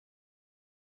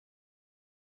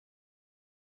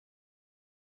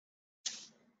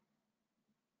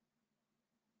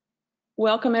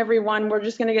Welcome everyone. We're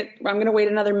just I'm gonna wait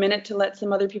another minute to let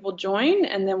some other people join,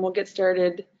 and then we'll get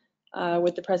started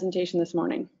with the presentation this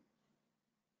morning.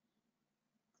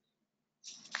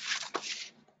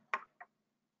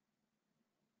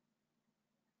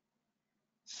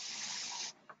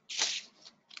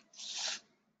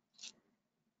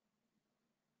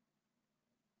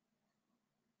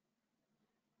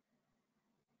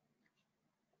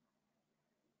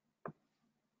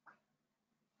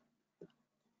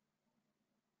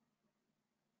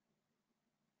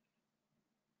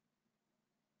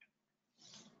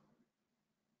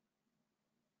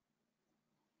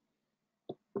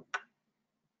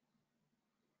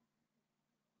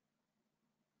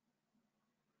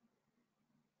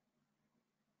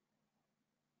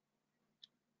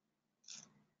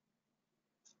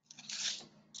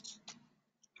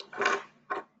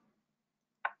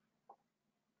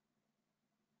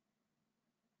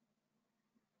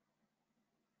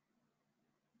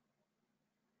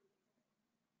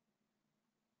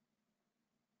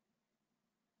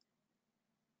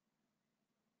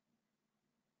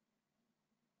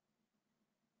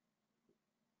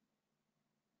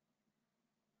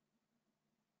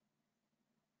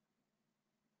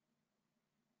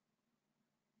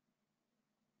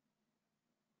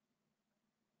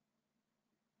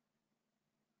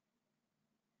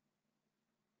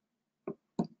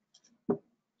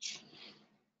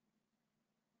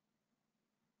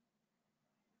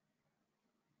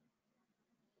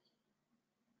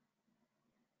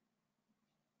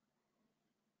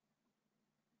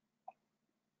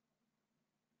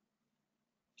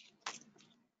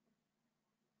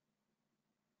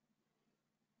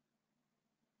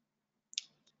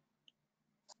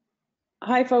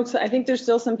 Hi folks, I think there's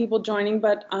still some people joining,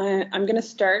 but I'm going to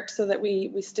start so that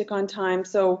we stick on time.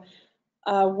 So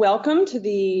welcome to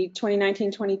the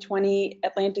 2019-2020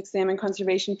 Atlantic Salmon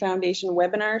Conservation Foundation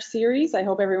webinar series. I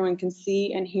hope everyone can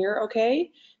see and hear okay.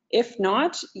 If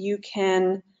not, you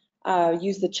can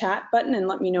use the chat button and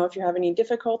let me know if you have any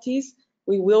difficulties.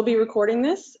 We will be recording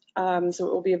this, so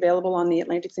it will be available on the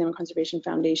Atlantic Salmon Conservation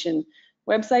Foundation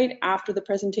website after the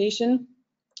presentation.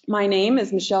 My name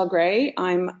is Michelle Gray.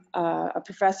 I'm a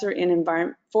professor in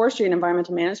forestry and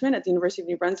environmental management at the University of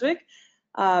New Brunswick.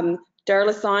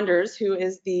 Darla Saunders, who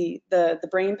is the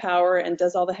brain power and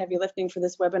does all the heavy lifting for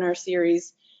this webinar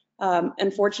series,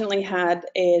 unfortunately had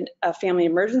a family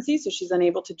emergency, so she's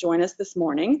unable to join us this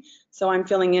morning. So I'm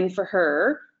filling in for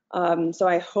her. So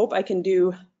I hope I can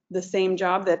do the same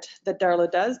job that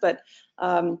Darla does, but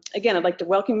again, I'd like to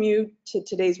welcome you to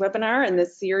today's webinar, and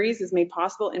this series is made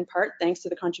possible in part thanks to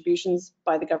the contributions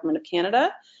by the Government of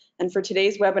Canada. And for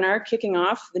today's webinar, kicking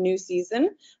off the new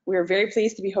season, we are very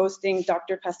pleased to be hosting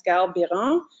Dr. Pascale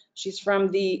Biron. She's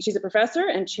a professor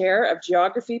and chair of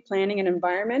Geography, Planning and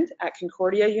Environment at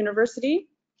Concordia University,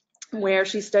 where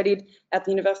she studied at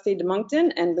the Université de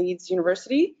Moncton and Leeds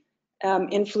University.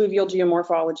 In fluvial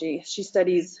geomorphology. She's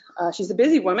a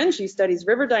busy woman. She studies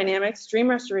river dynamics, stream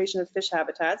restoration of fish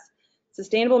habitats,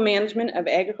 sustainable management of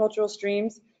agricultural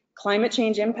streams, climate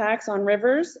change impacts on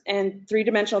rivers, and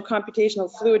three-dimensional computational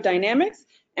fluid dynamics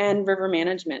and river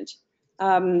management.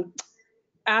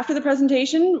 After the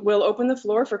presentation, we'll open the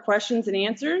floor for questions and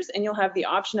answers, and you'll have the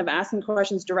option of asking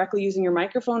questions directly using your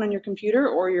microphone on your computer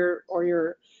or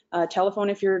your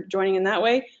telephone if you're joining in that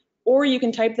way. Or you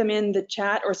can type them in the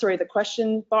chat, or sorry, the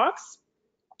question box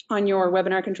on your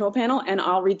webinar control panel, and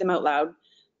I'll read them out loud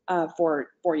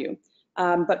for you.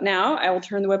 But now I will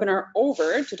turn the webinar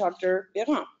over to Dr.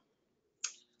 Biron.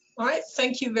 All right,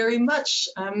 thank you very much.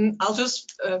 I'll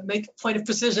just make a point of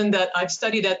precision that I've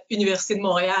studied at Université de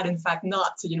Montréal, in fact,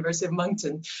 not the University of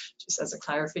Moncton, just as a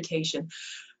clarification.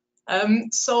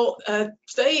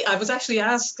 Today I was actually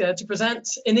asked to present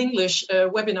in English a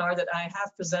webinar that I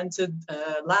have presented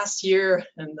last year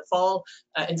in the fall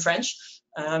in French.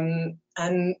 And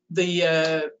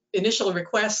the initial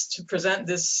request to present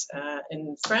this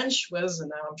in French was, and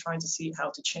now I'm trying to see how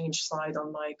to change slide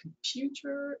on my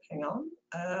computer. Hang on.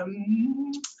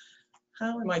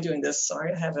 How am I doing this?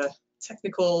 Sorry, I have a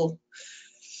technical.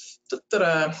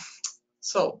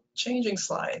 So changing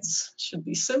slides should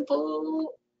be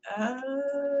simple. And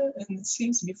it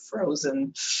seems to be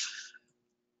frozen.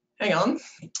 Hang on.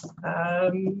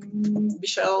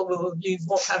 Michelle, you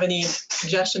won't have any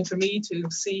suggestion for me to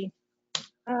see?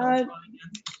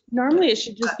 Normally it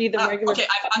should just be the regular. Okay,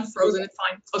 I'm frozen, it's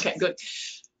fine. Okay, good.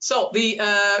 So the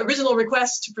original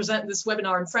request to present this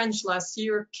webinar in French last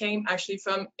year came actually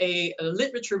from a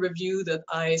literature review that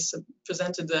I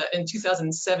presented in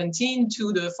 2017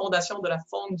 to the Fondation de la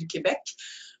Faune du Québec.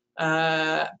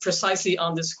 precisely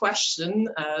on this question.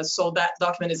 So that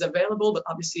document is available, but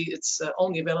obviously it's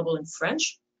only available in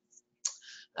French.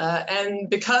 And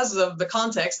because of the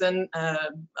context, then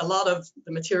a lot of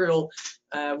the material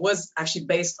was actually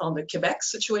based on the Quebec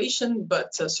situation,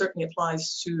 but certainly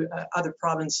applies to other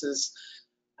provinces.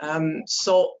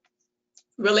 So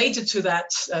related to that,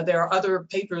 there are other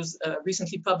papers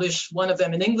recently published, one of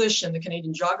them in English in the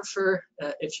Canadian Geographer,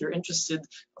 if you're interested.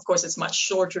 Of course, it's much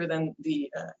shorter than the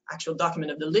actual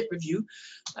document of the Lit Review,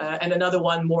 and another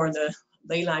one more in the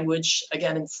lay language,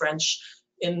 again in French,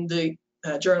 in the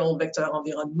journal Vecteur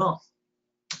Environnement.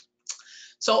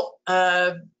 So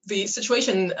the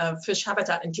situation of fish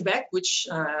habitat in Quebec, which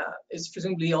is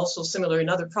presumably also similar in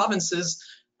other provinces,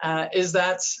 is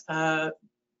that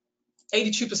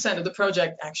 82% of the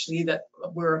project actually that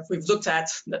we've looked at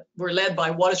that were led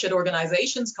by watershed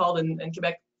organizations called in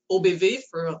Quebec OBV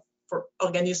for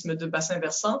Organisme de Bassin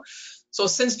Versant. So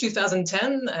since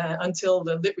 2010 until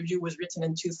the Lit Review was written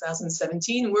in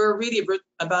 2017, we're really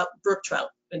about brook trout,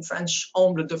 in French,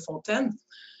 ombre de fontaine.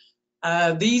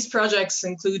 These projects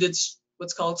included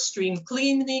what's called stream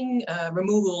cleaning,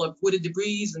 removal of wooded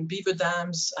debris and beaver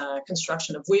dams,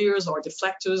 construction of weirs or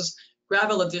deflectors,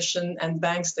 gravel addition, and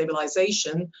bank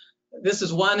stabilization. This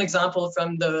is one example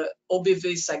from the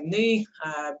OBV Saguenay,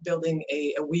 building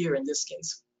a weir in this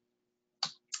case.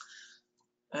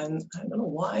 And I don't know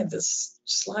why this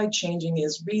slide changing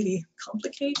is really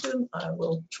complicated. I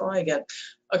will try again.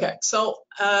 Okay, so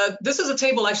this is a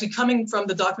table actually coming from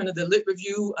the document of the Lit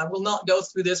Review. I will not go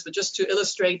through this, but just to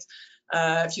illustrate,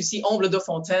 if you see ombre de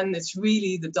fontaine, it's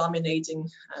really the dominating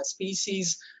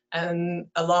species. And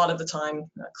a lot of the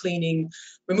time, cleaning,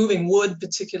 removing wood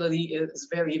particularly is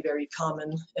very, very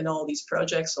common in all these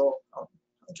projects. So I'll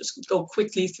just go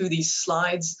quickly through these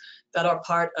slides that are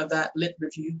part of that Lit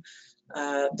Review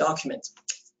document.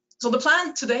 So the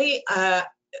plan today,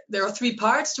 there are three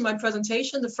parts to my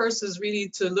presentation. The first is really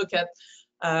to look at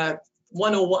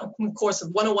 101 course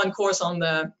on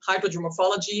the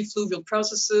hydrogeomorphology, fluvial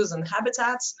processes, and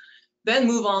habitats. Then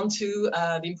move on to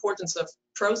the importance of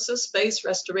process-based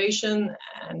restoration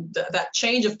and that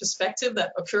change of perspective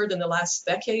that occurred in the last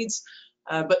decades,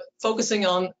 but focusing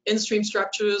on in-stream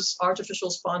structures, artificial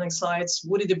spawning sites,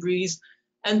 wooded debris,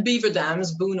 and beaver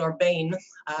dams, Boone or Bain,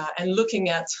 and looking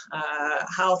at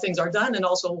how things are done and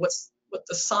also what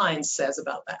the science says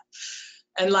about that.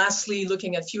 And lastly,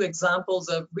 looking at a few examples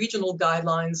of regional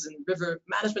guidelines and river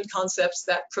management concepts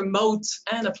that promote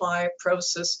and apply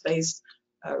process-based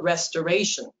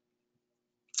restoration.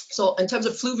 So in terms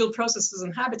of fluvial processes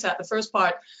and habitat, the first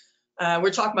part,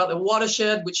 we're talking about the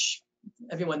watershed, which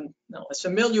everyone is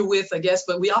familiar with, I guess,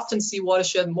 but we often see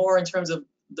watershed more in terms of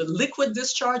the liquid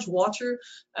discharge, water,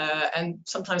 and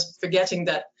sometimes forgetting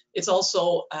that it's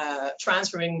also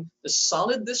transferring the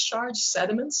solid discharge,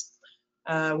 sediments,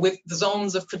 with the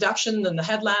zones of production and the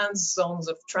headlands, zones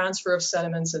of transfer of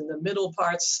sediments in the middle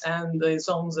parts, and the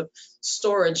zones of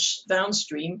storage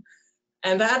downstream.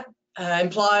 And that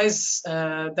implies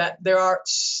that there are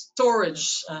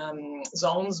storage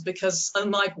zones, because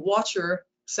unlike water,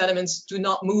 sediments do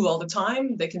not move all the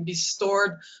time. They can be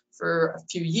stored for a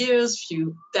few years,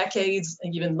 few decades,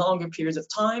 and even longer periods of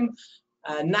time.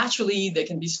 Naturally, they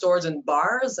can be stored in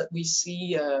bars that we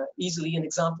see easily, an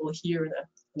example here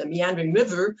in a meandering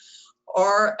river,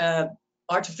 or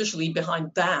artificially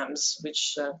behind dams,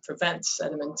 which prevent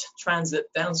sediment transit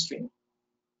downstream.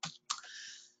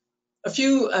 A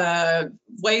few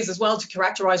ways as well to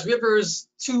characterize rivers,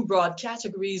 two broad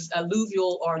categories,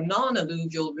 alluvial or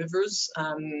non-alluvial rivers.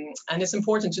 And it's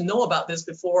important to know about this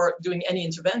before doing any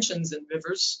interventions in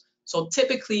rivers. So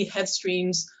typically head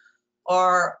streams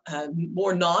are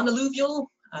more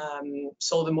non-alluvial.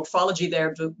 So the morphology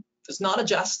there does not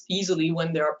adjust easily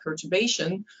when there are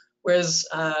perturbation, whereas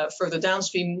further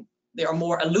downstream, there are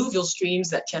more alluvial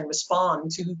streams that can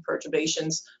respond to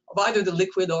perturbations of either the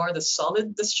liquid or the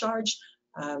solid discharge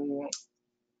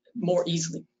more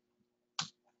easily.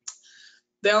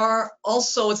 There are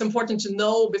also, it's important to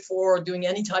know before doing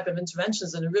any type of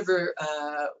interventions in a river,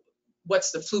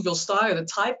 what's the fluvial style, the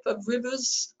type of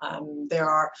rivers. There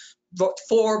are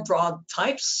four broad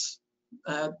types.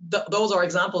 Those are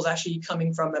examples actually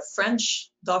coming from a French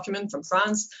document from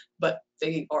France, but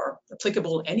they are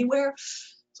applicable anywhere.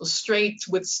 So straight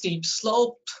with steep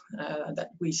slope that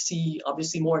we see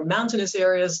obviously more in mountainous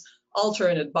areas,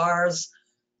 alternate bars.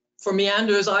 For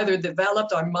meanders, either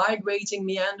developed or migrating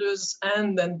meanders,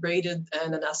 and then braided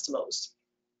and anastomosed.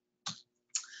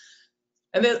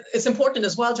 And then it's important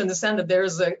as well to understand that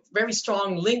there's a very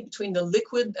strong link between the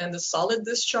liquid and the solid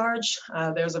discharge.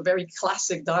 There's a very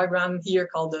classic diagram here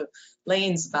called the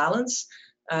Lane's balance.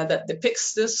 that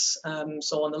depicts this.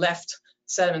 So on the left,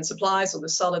 sediment supply, so the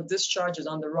solid discharge, is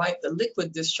on the right, the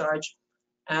liquid discharge.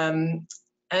 And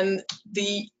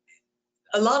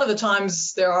a lot of the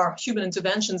times there are human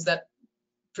interventions that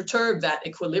perturb that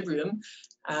equilibrium.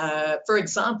 For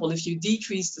example, if you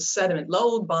decrease the sediment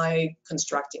load by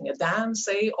constructing a dam,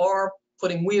 say, or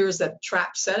putting weirs that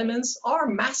trap sediments, or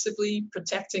massively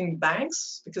protecting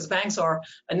banks, because banks are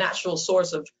a natural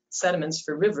source of sediments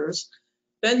for rivers,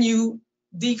 then you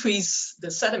decrease the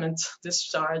sediment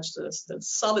discharge, the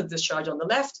solid discharge on the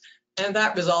left, and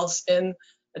that results in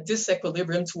a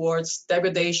disequilibrium towards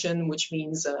degradation, which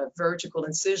means vertical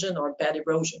incision or bed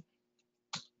erosion.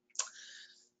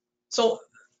 So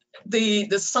the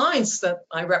science that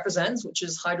I represent, which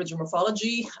is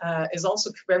hydrogeomorphology, is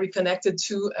also very connected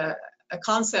to a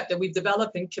concept that we've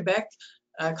developed in Quebec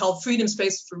called freedom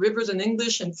space for rivers in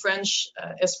English, in French,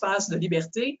 Espace de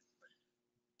Liberté,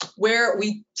 where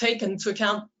we take into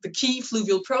account the key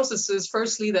fluvial processes,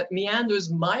 firstly, that meanders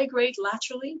migrate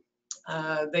laterally.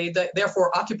 They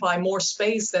therefore occupy more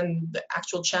space than the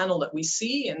actual channel that we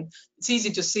see. And it's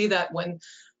easy to see that when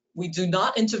we do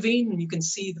not intervene, you can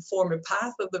see the former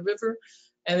path of the river.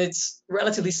 And it's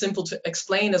relatively simple to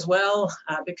explain as well,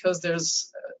 because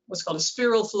there's what's called a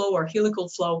spiral flow or helical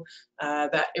flow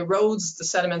that erodes the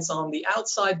sediments on the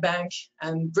outside bank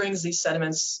and brings these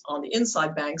sediments on the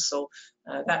inside bank. So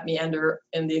that meander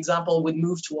in the example would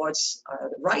move towards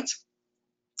the right.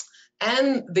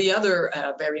 And the other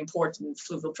very important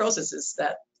fluvial process is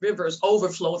that rivers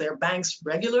overflow their banks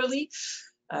regularly.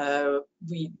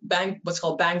 What's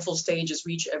called bankful stages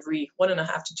reach every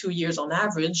 1.5 to 2 years on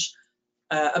average.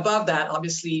 Above that,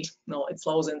 obviously, it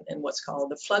flows in what's called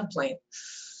the floodplain.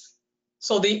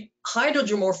 So the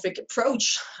hydrogeomorphic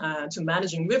approach to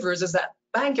managing rivers is that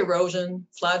bank erosion,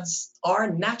 floods are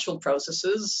natural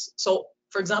processes. So,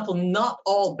 for example, not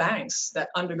all banks that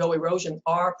undergo erosion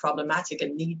are problematic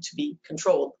and need to be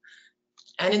controlled.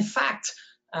 And in fact,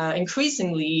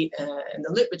 increasingly in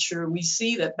the literature, we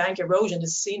see that bank erosion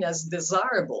is seen as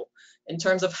desirable in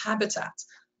terms of habitat.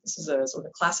 This is a sort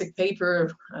of classic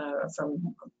paper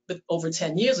from over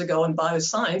 10 years ago in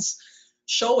bioscience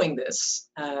showing this.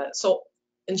 So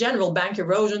in general, bank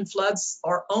erosion, floods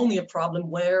are only a problem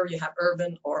where you have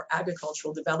urban or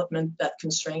agricultural development that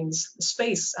constrains the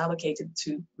space allocated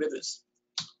to rivers.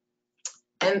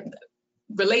 And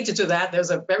related to that,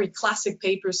 there's a very classic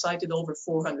paper cited over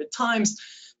 400 times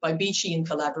by Beachy and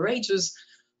collaborators,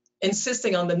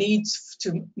 insisting on the need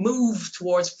to move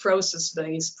towards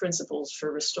process-based principles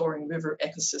for restoring river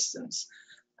ecosystems.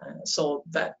 So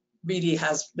that really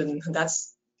has been,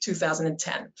 that's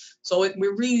 2010. So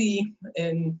we're really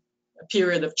in a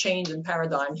period of change and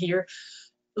paradigm here,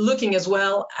 looking as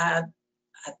well at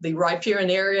the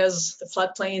riparian areas, the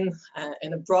floodplain,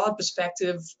 in a broad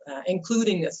perspective,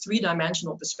 including a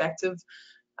 3-dimensional perspective.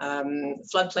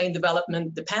 Floodplain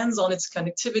development depends on its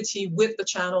connectivity with the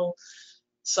channel.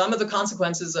 Some of the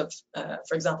consequences of,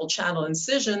 for example, channel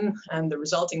incision and the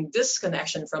resulting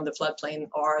disconnection from the floodplain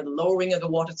are the lowering of the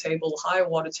water table, higher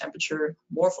water temperature,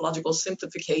 morphological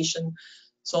simplification.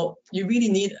 So you really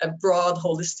need a broad,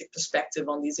 holistic perspective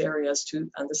on these areas to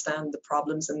understand the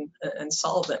problems and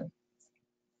solve them.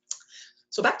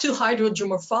 So back to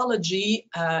hydrogeomorphology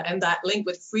and that link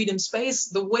with freedom space.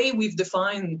 The way we've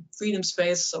defined freedom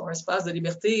space or espace de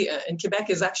liberté in Quebec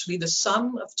is actually the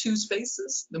sum of 2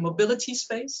 spaces: the mobility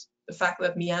space, the fact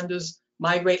that meanders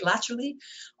migrate laterally,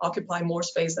 occupy more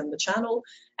space than the channel,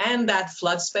 and that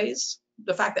flood space,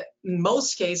 the fact that in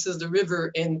most cases the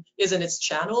river is in its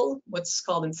channel, what's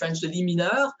called in French the lit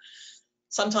mineur.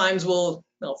 Sometimes will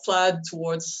flood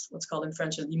towards what's called in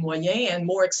French a lit moyen, and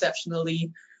more exceptionally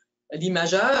lit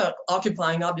majeur,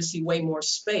 occupying obviously way more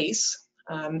space.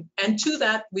 And to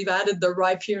that, we've added the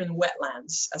riparian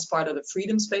wetlands as part of the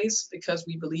freedom space because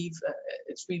we believe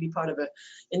it's really part of an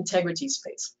integrity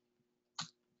space.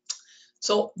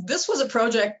 So this was a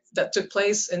project that took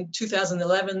place in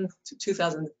 2011 to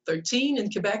 2013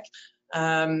 in Quebec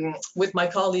with my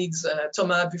colleagues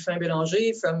Thomas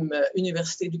Buffin-Bélanger from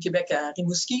Université du Québec à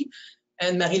Rimouski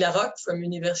and Marie Larocque from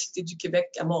Université du Québec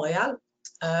à Montréal.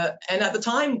 And at the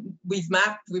time we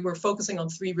were focusing on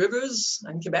 3 rivers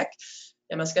in Quebec,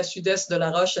 Yamaska Sud-Est, De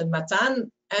La Roche, and Matane.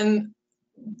 And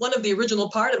one of the original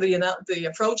part of the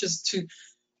approach is to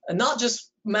not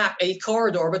just map a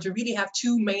corridor, but to really have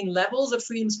 2 main levels of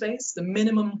freedom space, the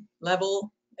minimum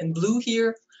level in blue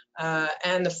here,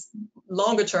 and the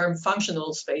longer term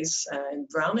functional space in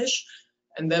brownish.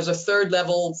 And there's a 3rd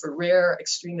level for rare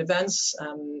extreme events,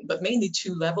 but mainly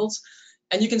 2 levels.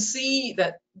 And you can see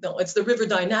that it's the river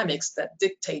dynamics that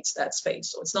dictates that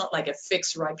space. So it's not like a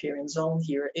fixed riparian zone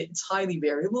here. It's highly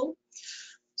variable.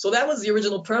 So that was the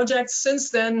original project. Since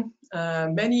then,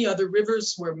 many other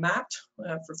rivers were mapped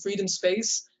for freedom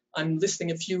space. I'm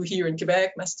listing a few here in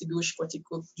Quebec: Mastigouche,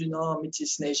 Poitiers du Nord,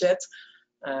 Métis, Neigette.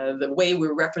 The way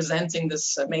we're representing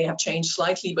this may have changed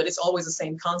slightly, but it's always the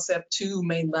same concept: two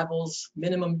main levels,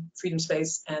 minimum freedom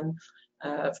space and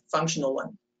functional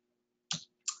one.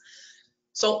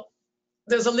 So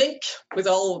there's a link with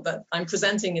all that I'm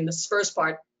presenting in this first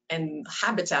part and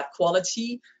habitat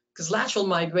quality, because lateral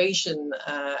migration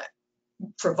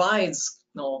provides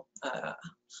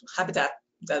habitat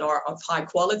that are of high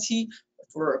quality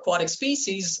for aquatic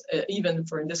species, even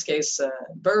for, in this case,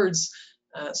 birds.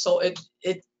 So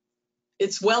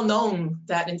it's well known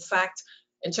that, in fact,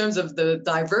 in terms of the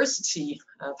diversity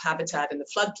of habitat in the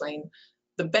floodplain,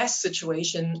 the best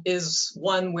situation is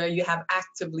one where you have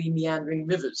actively meandering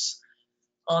rivers.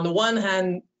 On the one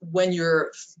hand, when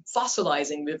you're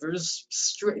fossilizing rivers,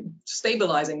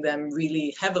 stabilizing them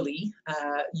really heavily,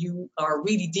 you are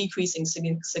really decreasing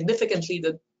significantly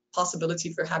the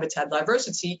possibility for habitat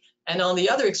diversity. And on the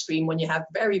other extreme, when you have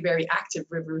very, very active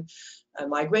river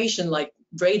migration, like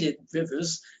braided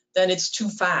rivers, then it's too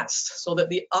fast. So that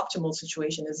the optimal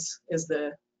situation is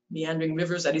the meandering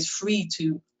rivers that is free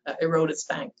to erode its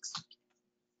banks.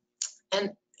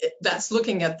 And that's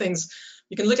looking at things.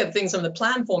 You can look at things from the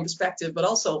plan form perspective, but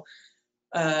also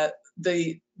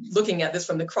looking at this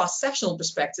from the cross-sectional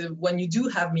perspective. When you do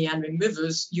have meandering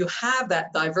rivers, you have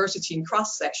that diversity in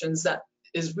cross-sections that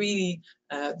is really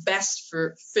best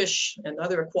for fish and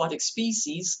other aquatic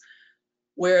species.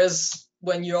 Whereas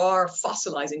when you are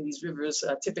fossilizing these rivers,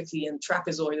 typically in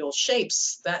trapezoidal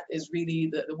shapes, that is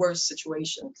really the worst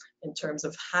situation in terms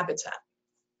of habitat.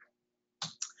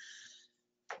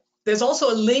 There's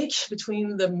also a link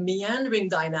between the meandering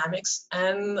dynamics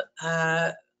and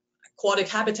aquatic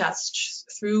habitats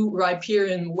through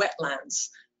riparian wetlands.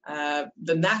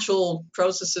 The natural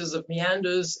processes of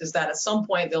meanders is that at some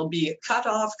point there'll be a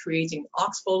cutoff, creating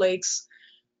oxbow lakes.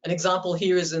 An example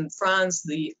here is in France,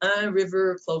 the Ain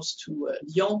River close to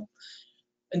Lyon.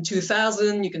 In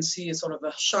 2000, you can see a sort of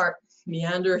a sharp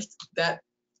meander that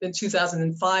in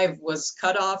 2005 was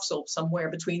cut off, so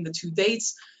somewhere between the two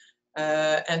dates.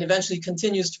 And eventually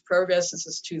continues to progress. This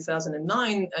is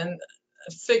 2009, and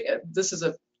this is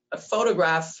a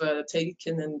photograph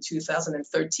taken in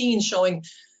 2013 showing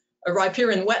a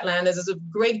riparian wetland. This is a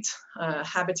great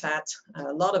habitat,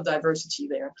 a lot of diversity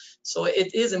there. So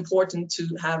it is important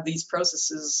to have these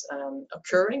processes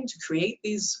occurring to create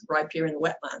these riparian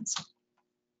wetlands.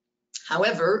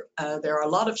 However, there are a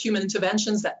lot of human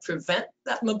interventions that prevent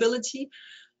that mobility.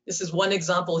 This is one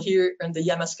example here in the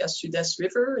Yamaska-Sud-Est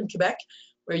River in Quebec,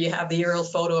 where you have the aerial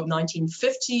photo of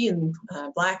 1950 in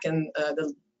black and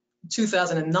the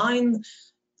 2009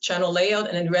 channel layout,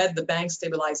 and in red, the bank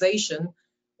stabilization.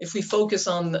 If we focus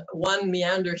on one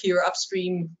meander here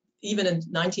upstream, even in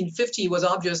 1950, it was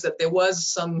obvious that there was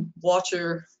some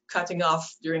water cutting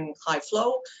off during high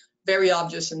flow, very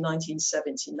obvious in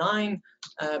 1979,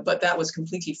 but that was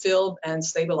completely filled and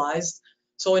stabilized.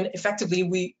 So effectively,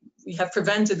 we have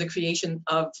prevented the creation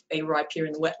of a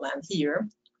riparian wetland here.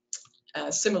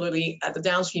 Similarly, at the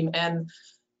downstream end,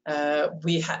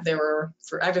 there were,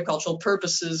 for agricultural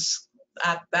purposes,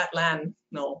 that land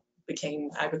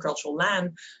became agricultural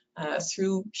land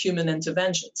through human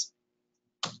interventions.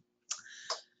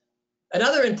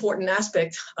 Another important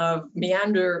aspect of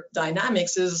meander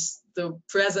dynamics is the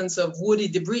presence of woody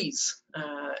debris.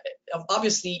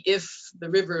 Obviously, if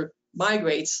the river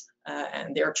migrates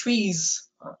and there are trees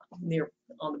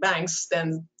on the banks,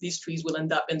 then these trees will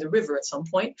end up in the river at some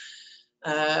point.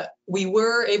 We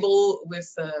were able,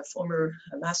 with a former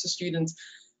master student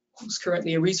who's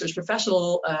currently a research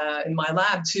professional in my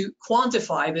lab, to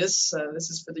quantify this.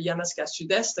 This is for the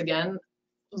Yamaska-Sud-Est again,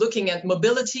 looking at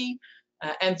mobility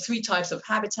and three types of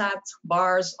habitat: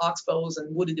 bars, oxbows,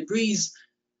 and woody debris,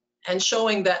 and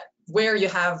showing that where you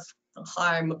have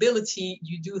high mobility,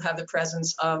 you do have the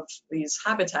presence of these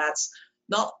habitats.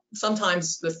 Not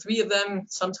sometimes the three of them,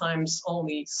 sometimes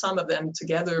only some of them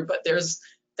together, but there's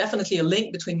definitely a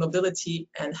link between mobility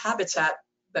and habitat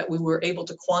that we were able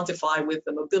to quantify with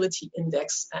the mobility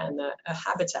index and a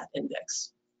habitat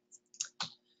index.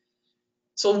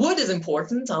 So wood is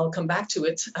important. I'll come back to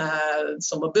it.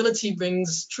 So mobility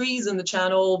brings trees in the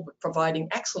channel, providing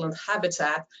excellent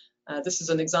habitat. This is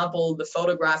an example, the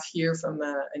photograph here from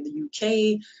in the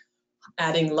UK,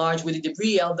 adding large woody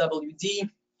debris, LWD.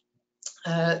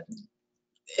 I'm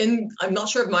not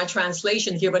sure of my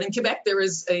translation here, but in Quebec there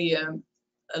is a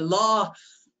law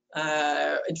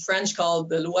in French called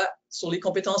the Loi sur les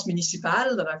compétences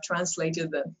municipales, that I've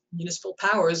translated the municipal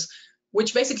powers,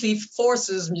 which basically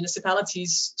forces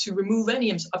municipalities to remove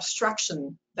any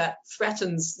obstruction that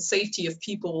threatens the safety of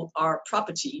people or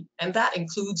property, and that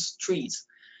includes trees.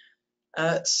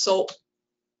 So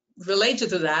related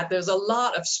to that, there's a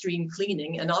lot of stream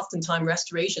cleaning, and oftentimes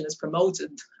restoration is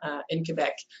promoted in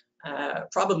Quebec,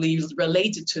 probably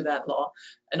related to that law.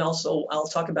 And also, I'll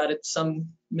talk about it,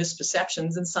 some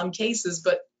misperceptions in some cases,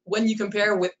 but when you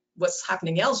compare with what's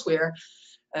happening elsewhere,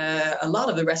 a lot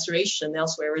of the restoration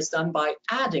elsewhere is done by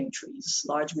adding trees,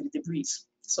 large woody debris.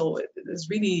 So there's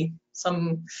really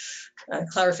some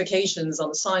clarifications on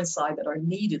the science side that are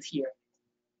needed here.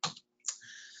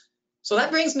 So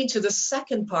that brings me to the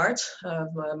second part of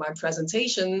my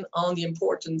presentation on the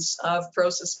importance of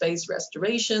process-based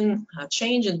restoration,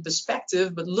 change in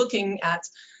perspective, but looking at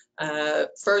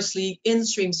firstly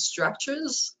in-stream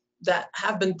structures that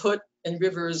have been put in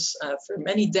rivers for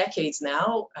many decades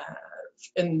now.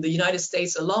 In the United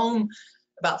States alone,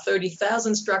 about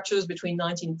 30,000 structures between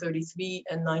 1933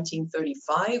 and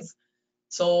 1935.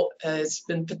 So it's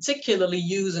been particularly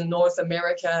used in North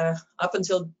America up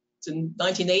until the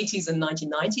 1980s and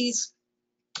 1990s.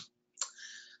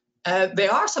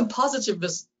 There are some positive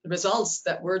results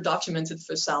that were documented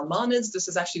for salmonids. This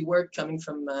is actually work coming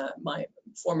from my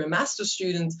former master's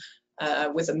student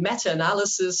with a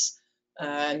meta-analysis.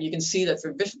 And you can see that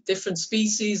for different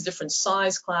species, different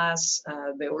size class,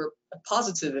 there were a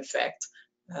positive effect.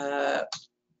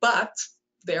 But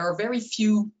there are very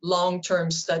few long-term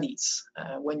studies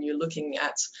when you're looking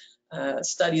at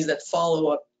studies that follow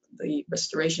up the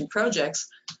restoration projects.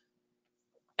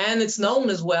 And it's known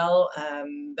as well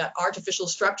that artificial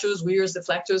structures, weirs,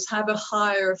 deflectors, have a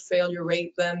higher failure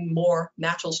rate than more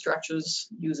natural structures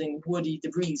using woody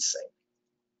debris, say.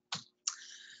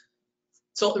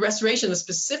 So the restoration of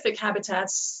specific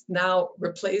habitats is now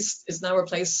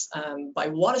replaced by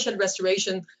watershed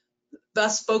restoration,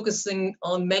 thus focusing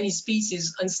on many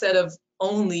species instead of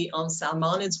only on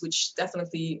salmonids, which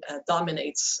definitely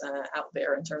dominates out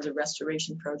there in terms of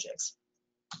restoration projects.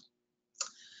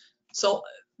 So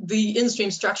the in-stream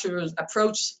structure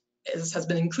approach has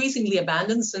been increasingly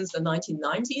abandoned since the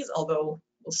 1990s, although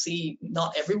we'll see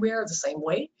not everywhere the same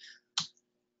way.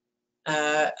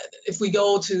 If we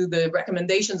go to the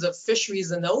recommendations of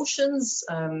fisheries and oceans,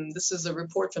 this is a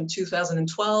report from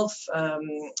 2012,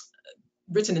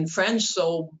 written in French,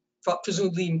 so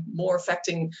presumably more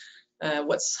affecting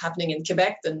what's happening in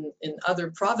Quebec than in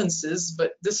other provinces.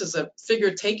 But this is a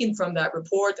figure taken from that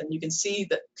report, and you can see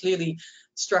that clearly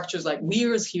structures like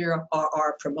weirs here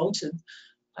are promoted.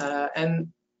 And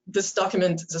this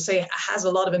document, as I say, has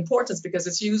a lot of importance because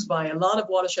it's used by a lot of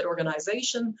watershed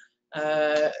organizations.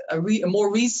 A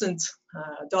more recent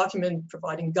document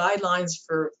providing guidelines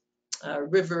for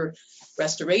river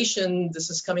restoration. This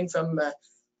is coming from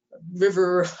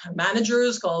river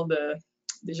managers called the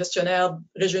gestionnaires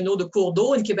régionaux de cours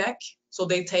d'eau in Quebec. So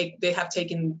they have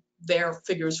taken their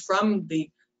figures from the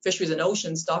fisheries and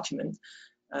oceans document.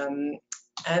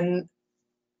 And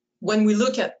when we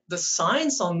look at the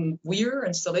science on weir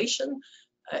installation,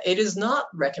 it is not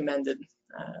recommended,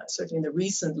 certainly in the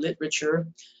recent literature.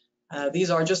 These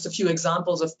are just a few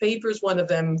examples of papers. One of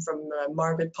them from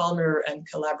Margaret Palmer and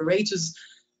collaborators,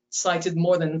 cited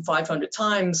more than 500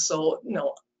 times. So, you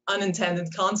know,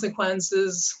 unintended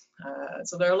consequences.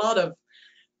 So there are a lot of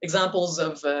examples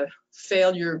of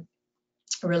failure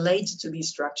related to these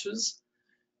structures.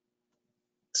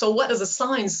 So what does the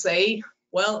science say?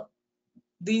 Well,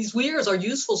 these weirs are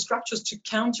useful structures to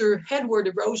counter headward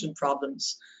erosion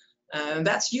problems.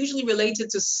 That's usually related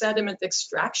to sediment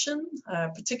extraction,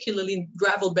 particularly in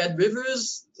gravel bed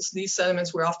rivers. These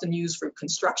sediments were often used for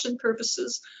construction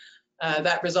purposes.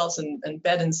 That results in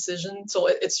bed incision. So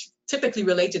it's typically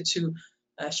related to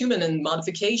human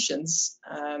modifications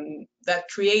that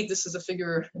create, this is a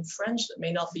figure in French that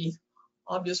may not be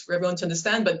obvious for everyone to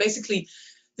understand, but basically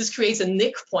this creates a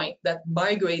nick point that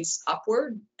migrates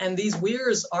upward, and these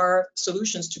weirs are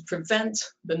solutions to prevent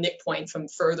the nick point from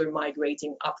further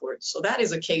migrating upward. So that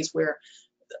is a case where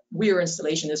weir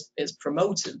installation is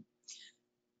promoted.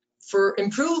 For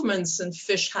improvements in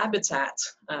fish habitat,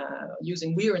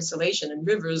 using weir installation in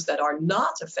rivers that are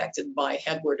not affected by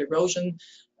headward erosion,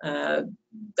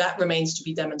 that remains to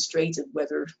be demonstrated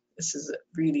whether this is a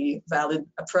really valid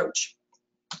approach.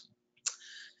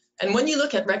 And when you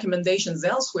look at recommendations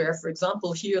elsewhere, for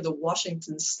example, here the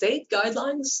Washington State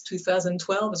Guidelines,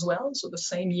 2012 as well, so the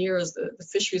same year as the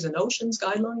Fisheries and Oceans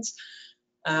Guidelines.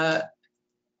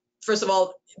 First of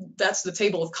all, that's the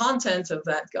table of content of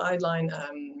that guideline.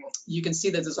 You can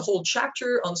see that there's a whole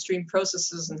chapter on stream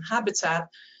processes and habitat.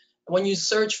 When you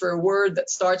search for a word that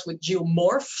starts with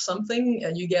geomorph something,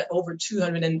 and you get over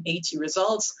 280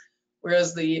 results.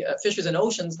 whereas the Fisheries and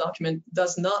Oceans document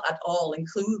does not at all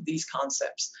include these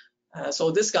concepts.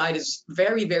 So this guide is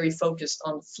very, very focused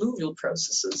on fluvial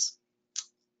processes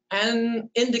and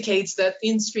indicates that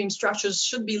in-stream structures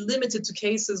should be limited to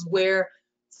cases where,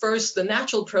 first, the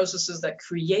natural processes that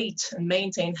create and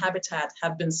maintain habitat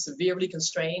have been severely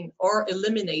constrained or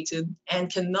eliminated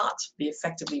and cannot be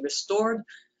effectively restored.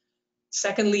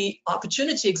 Secondly,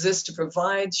 opportunity exists to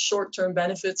provide short-term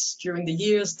benefits during the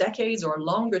years, decades, or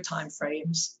longer time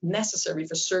frames necessary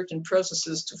for certain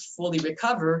processes to fully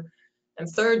recover. And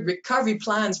third, recovery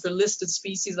plans for listed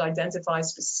species identify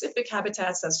specific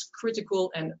habitats as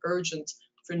critical and urgent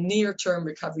for near-term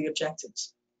recovery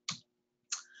objectives.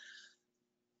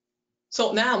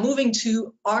 So now moving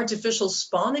to artificial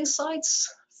spawning sites.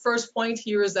 First point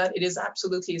here is that it is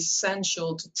absolutely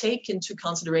essential to take into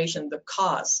consideration the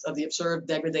cause of the observed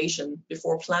degradation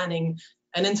before planning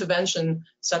an intervention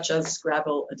such as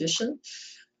gravel addition.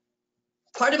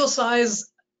 Particle size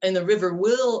in the river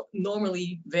will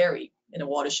normally vary in a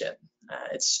watershed.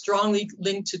 It's strongly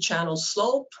linked to channel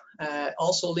slope,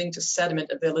 also linked to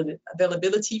sediment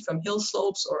availability from hill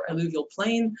slopes or alluvial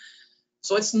plain.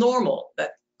 So it's normal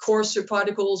that coarser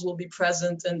particles will be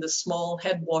present in the small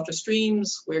headwater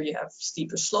streams where you have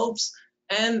steeper slopes,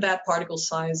 and that particle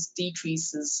size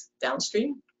decreases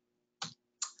downstream.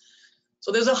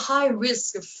 So there's a high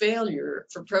risk of failure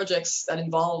for projects that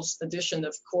involves addition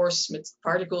of coarse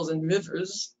particles in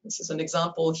rivers. This is an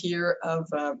example here of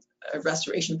a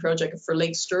restoration project for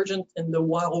Lake Sturgeon in the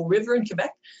Waro River in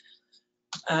Quebec.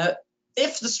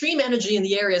 If the stream energy in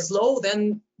the area is low,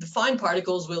 then the fine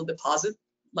particles will deposit,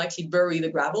 likely bury the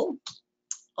gravel.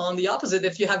 On the opposite,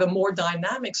 if you have a more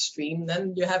dynamic stream,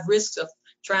 then you have risks of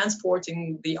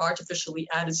transporting the artificially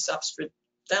added substrate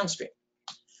downstream.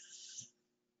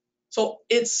 So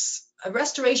it's a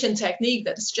restoration technique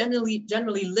that is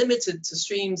generally limited to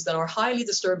streams that are highly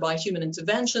disturbed by human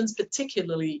interventions,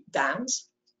 particularly dams.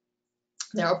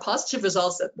 There are positive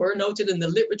results that were noted in the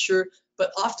literature,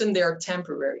 but often they are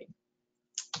temporary.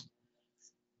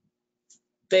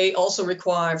 They also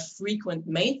require frequent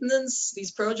maintenance,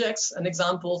 these projects. An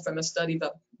example from a study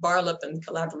by Barlop and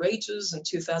collaborators in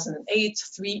 2008,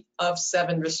 3 of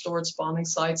 7 restored spawning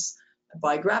sites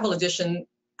by gravel addition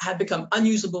had become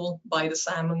unusable by the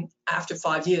salmon after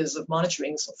 5 years of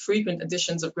monitoring. So frequent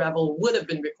additions of gravel would have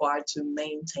been required to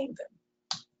maintain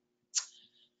them.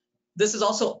 This is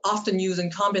also often used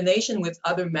in combination with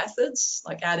other methods,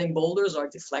 like adding boulders or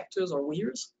deflectors or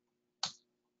weirs.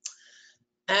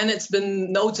 And it's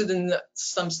been noted in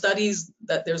some studies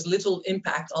that there's little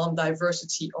impact on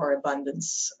diversity or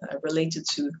abundance related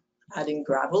to adding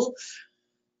gravel.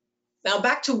 Now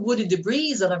back to wooded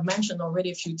debris that I've mentioned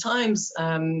already a few times.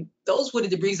 Those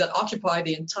wooded debris that occupy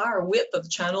the entire width of the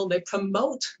channel, they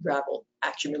promote gravel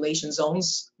accumulation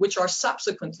zones, which are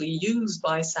subsequently used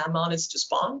by salmonids to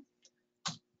spawn.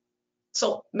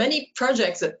 So many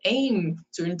projects that aim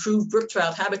to improve brook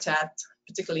trout habitat,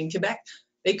 particularly in Quebec,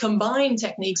 they combine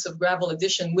techniques of gravel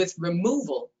addition with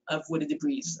removal of wooded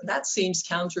debris. And that seems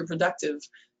counterproductive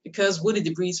because wooded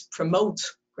debris promote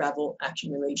gravel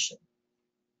accumulation.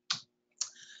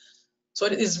 So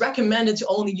it is recommended to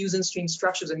only use in-stream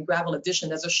structures and gravel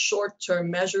addition as a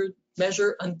short-term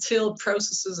measure until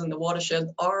processes in the watershed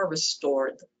are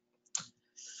restored.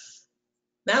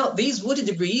 Now, these wooded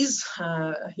debris,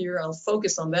 here I'll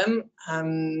focus on them.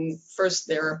 First,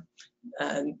 they're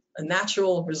a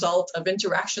natural result of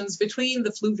interactions between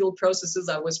the fluvial processes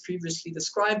I was previously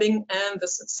describing and the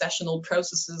successional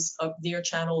processes of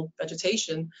near-channel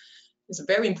vegetation. It's a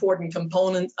very important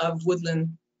component of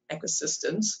woodland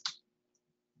ecosystems.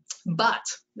 But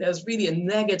there's really a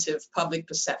negative public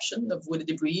perception of wooded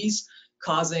debris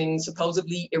causing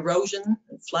supposedly erosion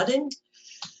and flooding.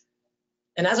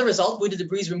 And as a result, wooded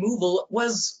debris removal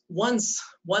was once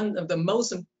one of the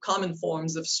most common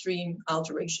forms of stream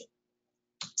alteration.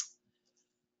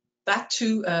 Back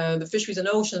to the Fisheries and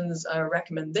Oceans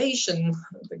recommendation,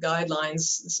 the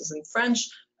guidelines, this is in French,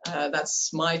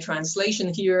 that's my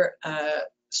translation here.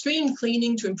 Stream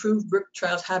cleaning to improve brook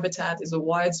trout habitat is a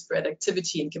widespread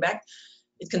activity in Quebec.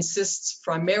 It consists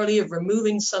primarily of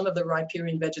removing some of the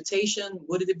riparian vegetation,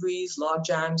 wooded debris, log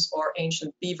jams, or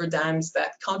ancient beaver dams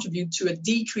that contribute to a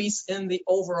decrease in the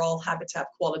overall habitat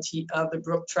quality of the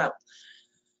brook trout.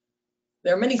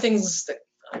 There are many things that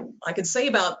I could say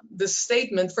about this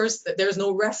statement. First, that there's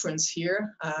no reference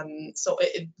here. So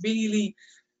it really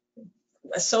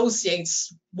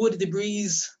associates wooded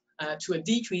debris to a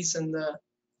decrease in the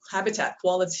habitat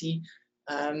quality.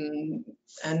 And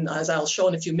as I'll show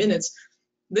in a few minutes,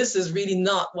 this is really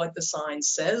not what the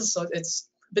science says. So it's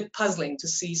a bit puzzling to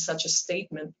see such a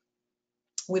statement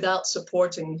without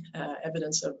supporting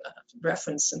evidence of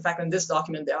reference. In fact, in this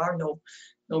document, there are no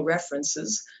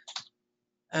references.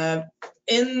 I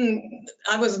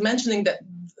was mentioning that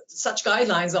such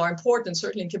guidelines are important,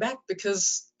 certainly in Quebec,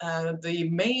 because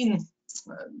the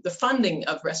funding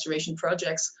of restoration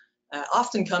projects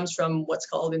often comes from what's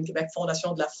called in Quebec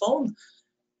Fondation de la Faune.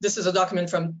 This is a document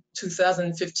from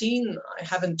 2015. I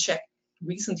haven't checked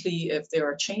recently if there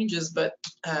are changes, but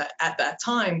at that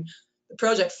time, the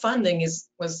project funding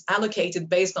was allocated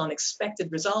based on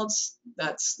expected results.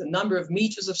 That's the number of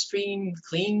meters of stream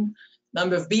cleaned,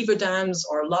 number of beaver dams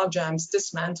or log jams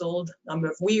dismantled, number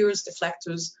of weirs,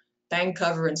 deflectors, bank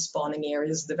cover, and spawning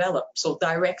areas developed. So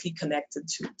directly connected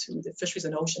to the Fisheries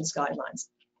and Oceans guidelines.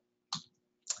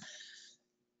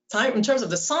 In terms of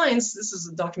the science, this is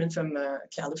a document from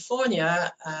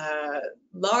California.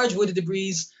 Large woody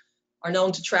debris are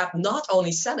known to trap not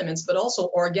only sediments, but also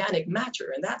organic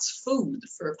matter, and that's food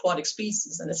for aquatic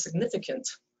species, and a significant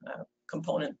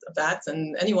component of that.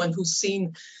 And anyone who's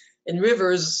seen in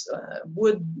rivers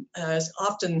would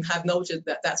often have noted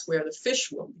that that's where the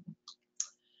fish will be.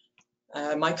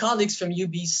 My colleagues from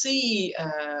UBC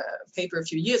paper a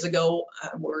few years ago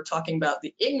were talking about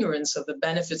the ignorance of the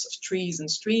benefits of trees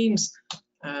and streams.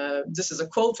 This is a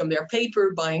quote from their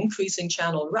paper: by increasing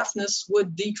channel roughness,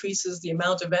 wood decreases the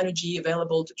amount of energy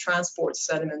available to transport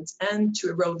sediment and to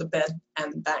erode the bed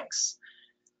and banks.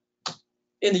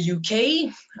 In the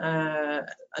UK,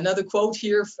 another quote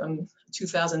here from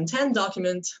 2010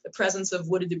 document: the presence of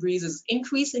wooded debris is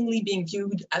increasingly being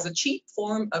viewed as a cheap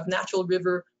form of natural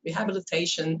river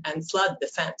rehabilitation and flood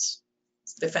defense.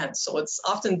 So it's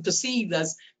often perceived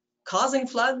as causing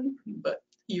flood, but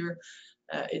here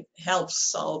it helps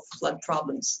solve flood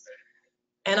problems.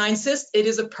 And I insist, it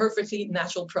is a perfectly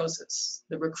natural process,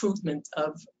 the recruitment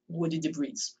of woody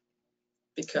debris,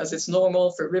 because it's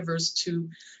normal for rivers to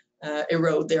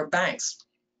erode their banks.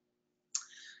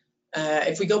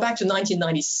 If we go back to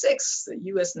 1996, the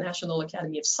US National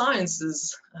Academy of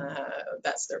Sciences,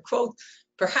 that's their quote: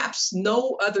 perhaps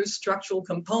no other structural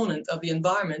component of the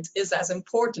environment is as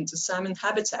important to salmon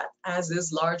habitat as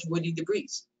is large woody debris.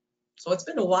 So it's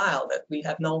been a while that we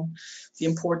have known the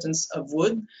importance of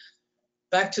wood.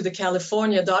 Back to the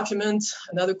California document,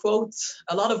 another quote: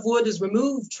 a lot of wood is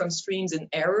removed from streams in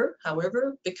error,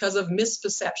 however, because of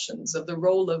misperceptions of the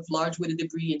role of large woody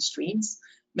debris in streams.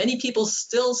 Many people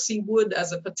still see wood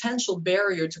as a potential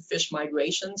barrier to fish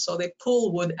migration, so they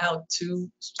pull wood out to,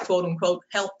 quote unquote,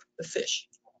 help the fish.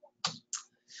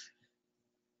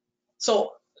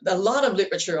 So a lot of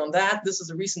literature on that. This is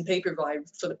a recent paper by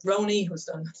Philip Roney, who's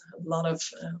done a lot of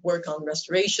work on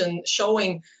restoration,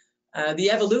 showing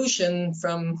the evolution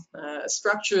from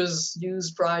structures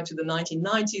used prior to the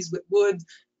 1990s with wood,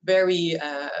 very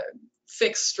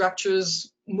fixed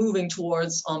structures, moving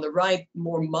towards, on the right,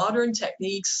 more modern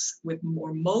techniques with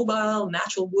more mobile,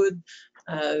 natural wood,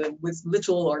 with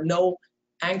little or no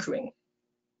anchoring.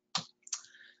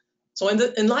 So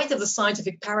in light of the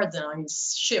scientific paradigm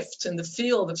shift in the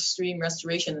field of stream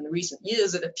restoration in recent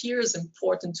years, it appears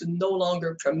important to no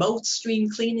longer promote stream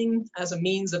cleaning as a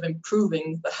means of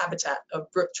improving the habitat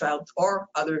of brook trout or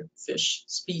other fish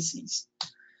species.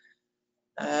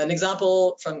 An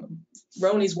example from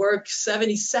Roney's work: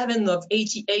 77 of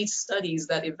 88 studies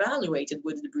that evaluated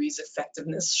wood debris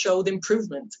effectiveness showed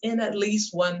improvement in at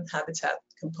least one habitat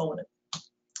component.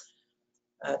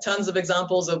 Tons of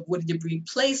examples of wood debris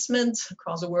placement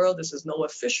across the world. This is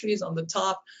NOAA Fisheries on the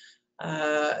top.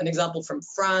 An example from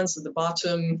France at the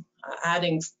bottom,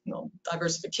 adding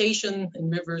diversification in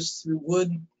rivers through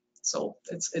wood. So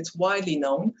it's widely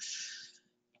known.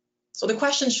 So the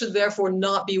question should therefore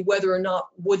not be whether or not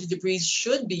wood debris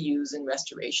should be used in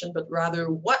restoration, but rather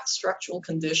what structural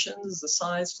conditions, the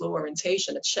size, flow,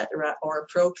 orientation, etc., are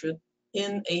appropriate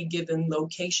in a given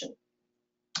location.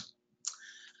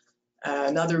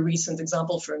 Another recent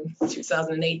example from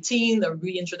 2018, the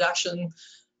reintroduction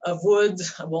of wood.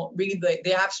 I won't read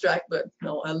the abstract, but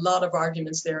a lot of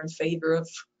arguments there in favor of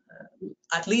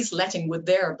at least letting wood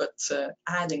there, but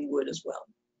adding wood as well.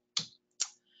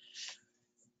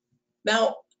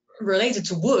 Now, related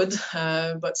to wood,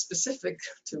 but specific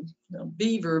to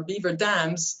beaver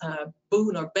dams,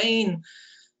 Boone or Bain,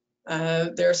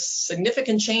 there's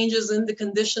significant changes in the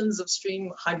conditions of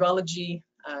stream hydrology,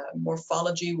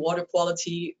 morphology, water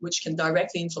quality, which can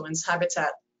directly influence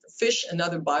habitat for fish and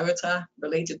other biota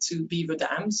related to beaver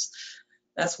dams.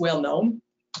 That's well known.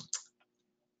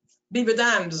 Beaver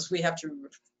dams, we have to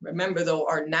remember though,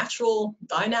 are natural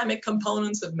dynamic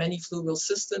components of many fluvial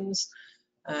systems.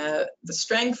 The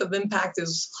strength of impact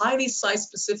is highly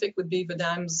site-specific, with beaver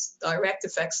dams' direct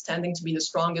effects tending to be the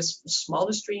strongest for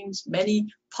smaller streams. Many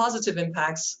positive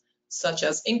impacts, such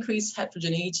as increased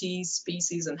heterogeneity,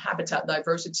 species, and habitat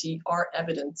diversity, are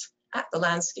evident at the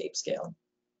landscape scale.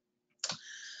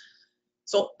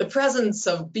 So the presence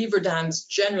of beaver dams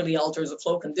generally alters the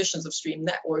flow conditions of stream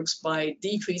networks by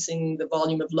decreasing the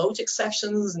volume of lotic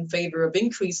sections in favor of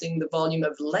increasing the volume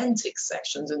of lentic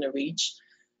sections in a reach.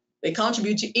 They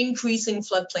contribute to increasing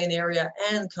floodplain area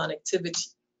and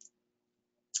connectivity.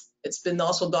 It's been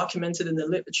also documented in the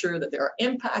literature that there are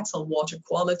impacts on water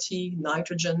quality,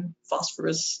 nitrogen,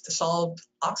 phosphorus, dissolved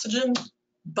oxygen,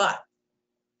 but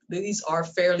these are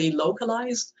fairly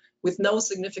localized with no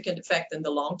significant effect in the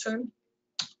long term.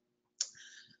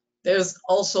 There's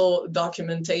also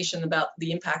documentation about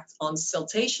the impact on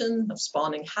siltation of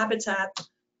spawning habitat,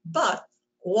 but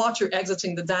water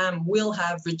exiting the dam will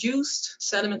have reduced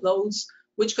sediment loads,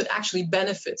 which could actually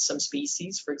benefit some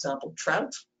species, for example,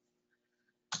 trout.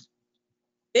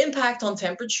 Impact on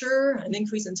temperature, an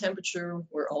increase in temperature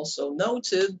were also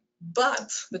noted,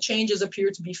 but the changes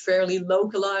appear to be fairly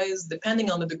localized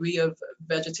depending on the degree of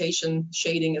vegetation,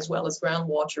 shading, as well as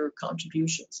groundwater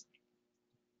contributions.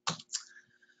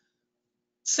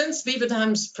 Since beaver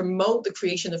dams promote the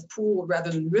creation of pool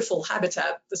rather than riffle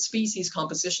habitat, the species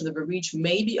composition of a reach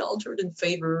may be altered in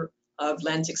favor of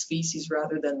lentic species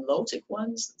rather than lotic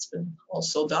ones. It's been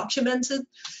also documented.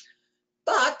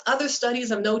 But other studies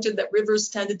have noted that rivers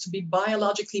tended to be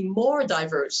biologically more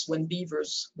diverse when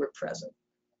beavers were present.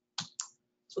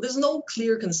 So there's no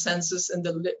clear consensus in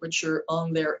the literature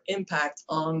on their impact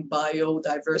on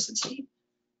biodiversity.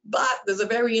 But there's a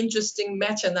very interesting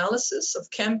meta-analysis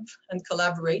of Kemp and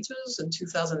collaborators in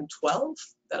 2012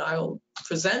 that I'll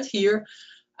present here.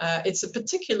 It's a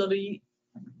particularly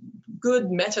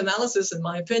good meta-analysis, in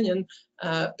my opinion,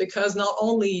 because not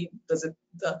only does it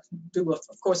do,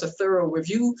 of course, a thorough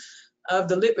review of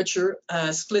the literature,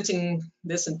 splitting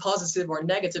this in positive or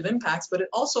negative impacts, but it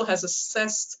also has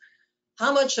assessed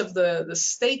how much of the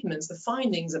statements, the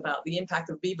findings about the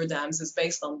impact of beaver dams is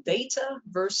based on data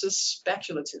versus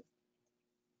speculative.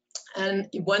 And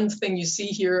one thing you see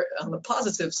here on the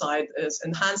positive side is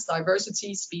enhanced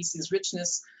diversity, species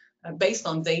richness, based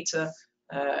on data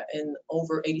in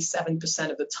over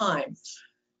 87% of the time.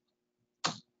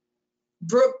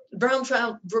 Brown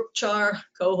trout, brook char,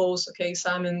 cohos,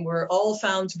 salmon were all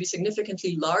found to be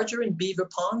significantly larger in beaver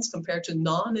ponds compared to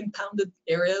non-impounded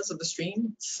areas of the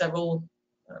stream. Several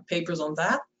papers on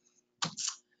that.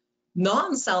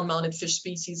 Non-sound-mounted fish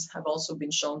species have also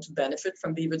been shown to benefit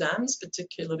from beaver dams,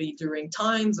 particularly during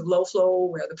times of low flow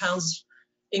where the ponds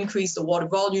increase the water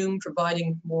volume,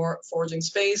 providing more foraging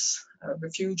space,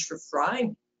 refuge for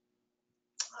fry.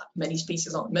 Many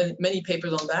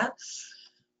papers on that.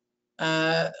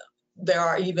 There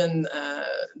are even,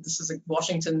 this is a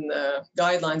Washington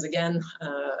guidelines again,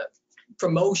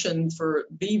 promotion for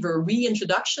beaver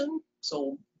reintroduction,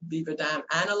 so beaver dam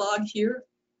analog here.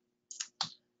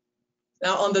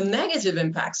 Now on the negative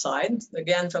impact side,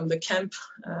 again from the Kemp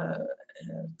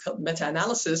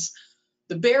meta-analysis,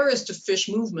 the barriers to fish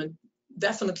movement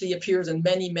definitely appears in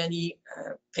many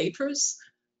papers,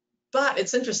 but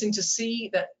it's interesting to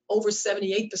see that over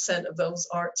 78% of those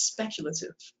are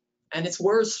speculative. And it's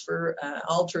worse for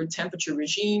altered temperature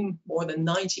regime, more than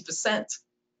 90%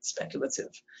 speculative.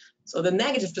 So the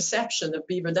negative perception of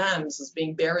beaver dams as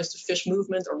being barriers to fish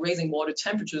movement or raising water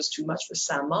temperatures too much for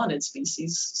salmonid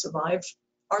species survive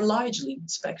are largely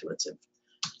speculative.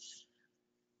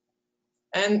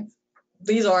 And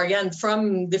these are again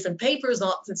from different papers,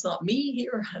 it's not me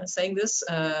here saying this,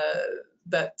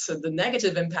 that the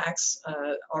negative impacts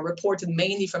are reported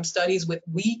mainly from studies with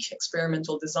weak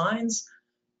experimental designs.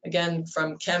 Again,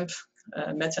 from Kemp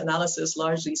meta-analysis,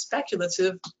 largely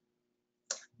speculative,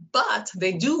 but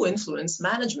they do influence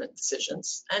management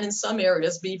decisions. And in some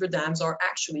areas, beaver dams are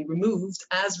actually removed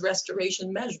as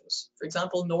restoration measures. For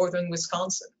example, northern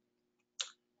Wisconsin.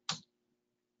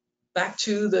 Back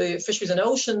to the Fisheries and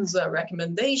Oceans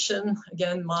recommendation,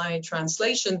 again, my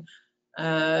translation.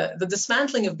 The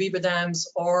dismantling of beaver dams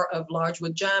or of large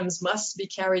wood jams must be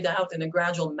carried out in a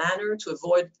gradual manner to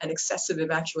avoid an excessive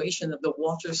evacuation of the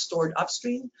water stored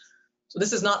upstream. So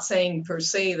this is not saying per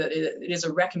se that it is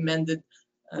a recommended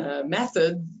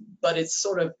method, but it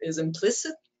sort of is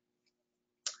implicit.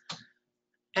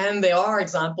 And there are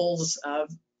examples of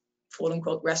quote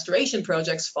unquote restoration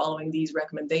projects following these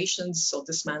recommendations. So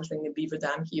dismantling a beaver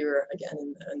dam here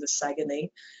again in the Saguenay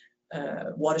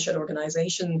Watershed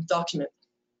Organization document.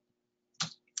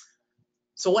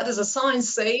 So what does the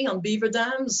science say on beaver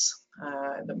dams?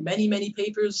 The many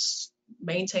papers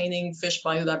maintaining fish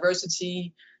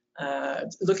biodiversity,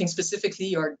 looking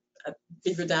specifically at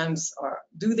beaver dams,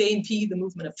 do they impede the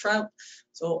movement of trout?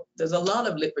 So there's a lot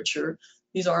of literature.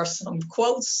 These are some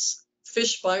quotes.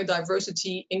 Fish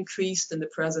biodiversity increased in the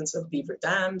presence of beaver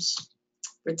dams.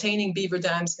 Retaining beaver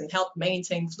dams can help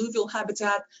maintain fluvial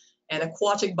habitat and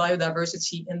aquatic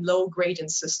biodiversity in low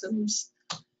gradient systems.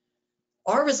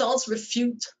 Our results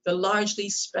refute the largely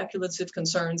speculative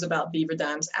concerns about beaver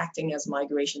dams acting as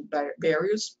migration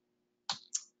barriers.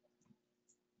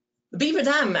 The beaver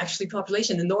dam actually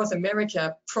population in North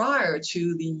America prior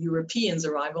to the Europeans'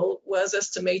 arrival was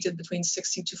estimated between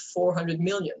 60 to 400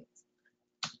 million.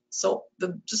 So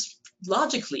just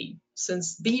logically,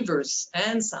 since beavers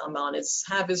and salmonids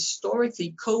have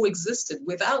historically coexisted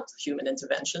without human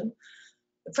intervention,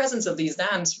 the presence of these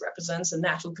dams represents a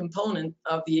natural component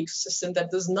of the ecosystem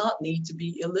that does not need to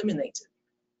be eliminated.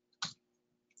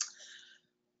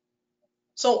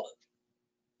 So,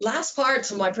 last part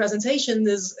of my presentation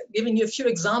is giving you a few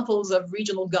examples of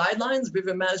regional guidelines,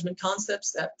 river management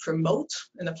concepts that promote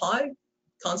and apply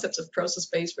concepts of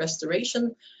process-based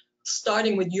restoration,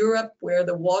 starting with Europe, where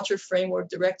the Water Framework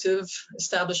Directive,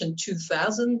 established in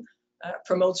 2000,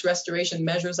 promotes restoration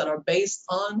measures that are based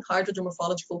on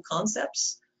hydrogeomorphological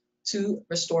concepts to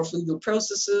restore fluvial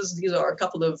processes. These are a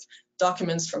couple of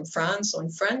documents from France, so in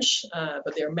French,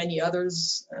 but there are many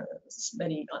others,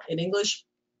 many in English.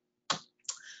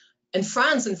 In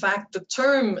France, in fact, the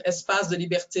term espace de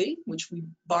liberté, which we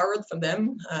borrowed from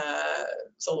them,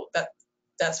 so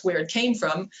that's where it came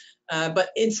from. But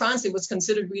in France, it was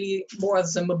considered really more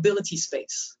as a mobility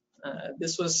space.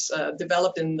 This was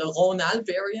developed in the Rhône-Alpes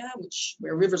area,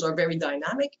 where rivers are very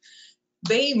dynamic.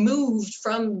 They moved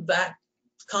from that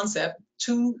concept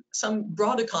to some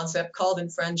broader concept called in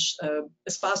French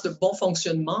espace de bon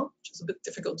fonctionnement, which is a bit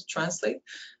difficult to translate.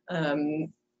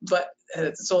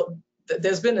 So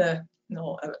there's been a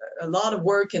lot of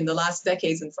work in the last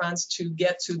decades in France to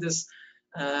get to this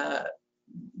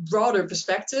broader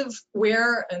perspective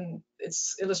where, and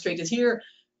it's illustrated here,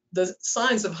 the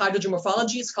science of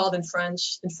hydrogeomorphology, it's called in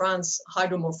France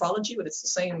hydromorphology, but it's the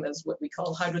same as what we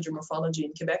call hydrogeomorphology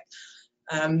in Quebec,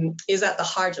 is at the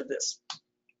heart of this.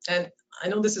 And I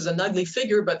know this is an ugly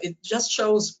figure, but it just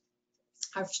shows,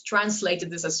 I've translated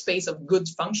this as space of good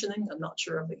functioning. I'm not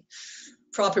sure of the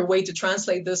proper way to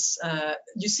translate this.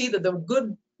 You see that the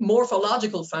good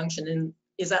morphological functioning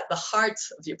is at the heart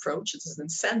of the approach. It is in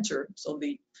center, so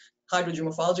the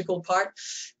hydrogeomorphological part,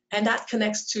 and that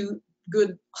connects to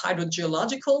good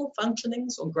hydrogeological functioning,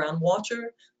 so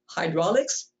groundwater,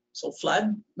 hydraulics, so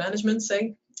flood management,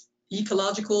 say,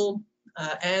 ecological,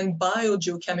 and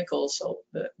biogeochemical, so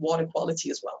the water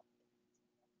quality as well.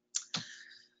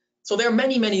 So there are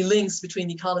many, many links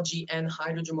between ecology and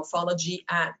hydrogeomorphology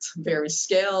at various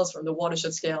scales, from the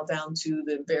watershed scale down to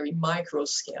the very micro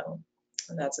scale.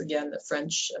 And that's, again, a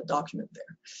French document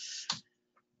there.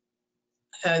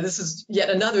 This is yet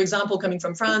another example coming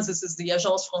from France. This is the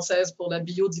Agence Française pour la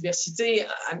Biodiversité.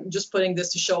 I'm just putting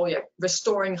this to show you,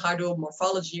 restoring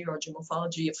hydromorphology or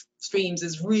geomorphology of streams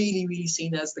is really, really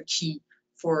seen as the key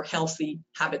for healthy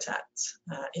habitats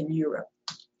in Europe.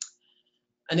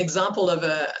 An example of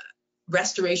a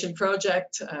restoration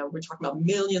project, we're talking about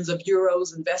millions of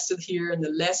euros invested here in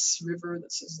the Lesse River.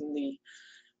 This is in the,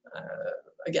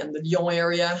 again, the Lyon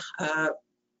area.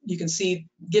 You can see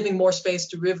giving more space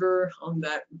to river on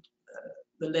that,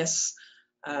 the Lesse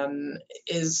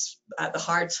is at the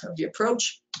heart of the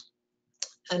approach.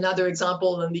 Another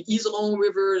example in the Iseron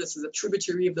River, this is a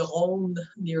tributary of the Rhône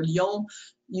near Lyon.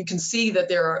 You can see that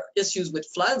there are issues with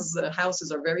floods. The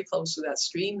houses are very close to that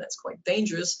stream. That's quite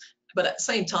dangerous. But at the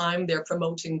same time, they're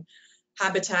promoting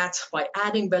habitat by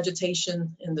adding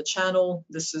vegetation in the channel.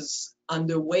 This is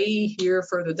underway here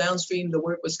further downstream. The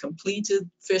work was completed.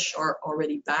 Fish are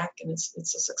already back, and it's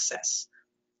a success.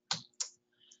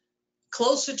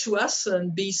 Closer to us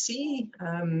in BC,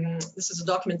 this is a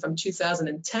document from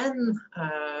 2010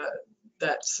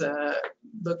 that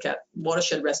look at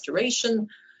watershed restoration.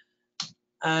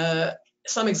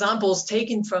 Some examples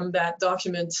taken from that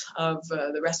document of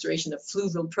the restoration of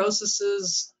fluvial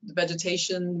processes, the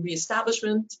vegetation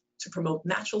reestablishment to promote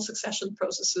natural succession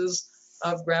processes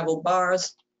of gravel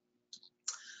bars,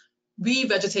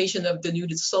 revegetation of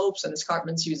denuded slopes and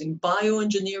escarpments using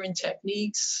bioengineering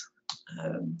techniques.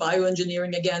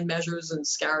 Bioengineering, again, measures in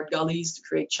scoured gullies to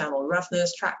create channel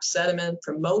roughness, trap sediment,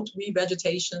 promote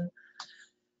revegetation.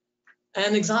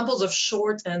 And examples of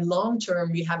short and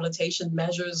long-term rehabilitation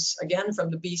measures, again, from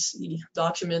the BC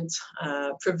document,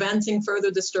 preventing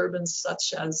further disturbance,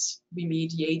 such as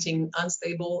remediating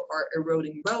unstable or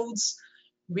eroding roads,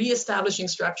 re-establishing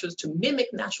structures to mimic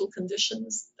natural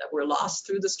conditions that were lost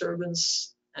through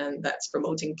disturbance, and that's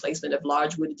promoting placement of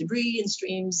large woody debris in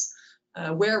streams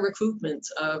where recruitment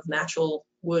of natural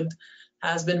wood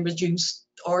has been reduced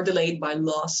or delayed by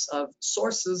loss of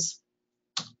sources,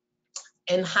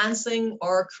 enhancing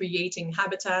or creating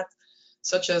habitat,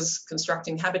 such as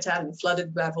constructing habitat in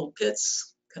flooded gravel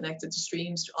pits connected to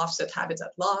streams to offset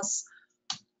habitat loss,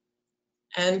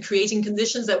 and creating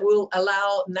conditions that will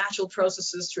allow natural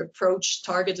processes to approach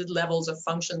targeted levels of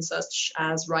function, such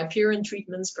as riparian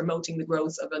treatments, promoting the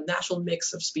growth of a natural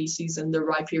mix of species in the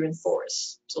riparian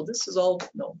forests. So this is all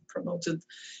promoted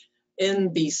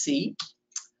in BC.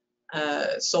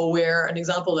 So where an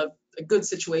example of a good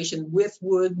situation with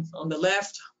wood on the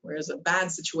left, whereas a bad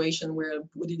situation where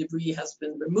woody debris has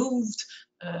been removed,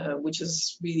 which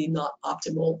is really not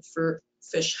optimal for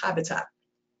fish habitat.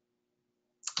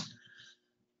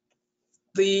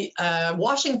 The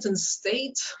Washington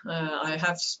State, I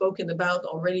have spoken about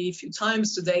already a few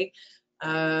times today.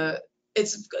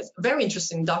 It's a very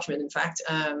interesting document, in fact.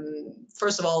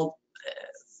 First of all,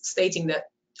 stating that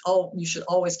you should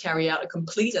always carry out a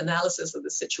complete analysis of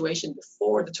the situation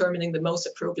before determining the most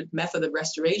appropriate method of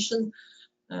restoration.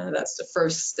 That's the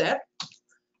first step.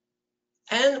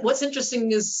 And what's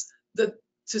interesting is that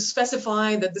to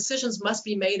specify that decisions must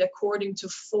be made according to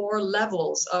 4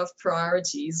 levels of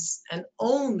priorities, and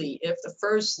only if the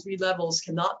first 3 levels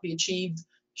cannot be achieved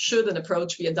should an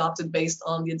approach be adopted based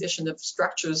on the addition of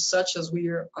structures such as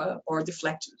weir or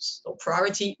deflectors. So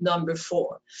priority number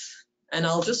 4. And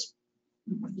I'll just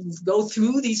go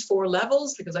through these 4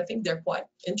 levels because I think they're quite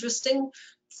interesting.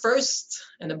 First,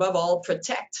 and above all,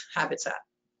 protect habitat.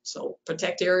 So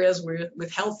protect areas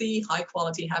with healthy, high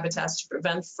quality habitats to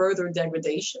prevent further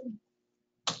degradation.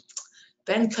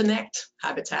 Then connect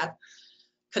habitat.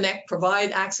 Connect,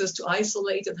 provide access to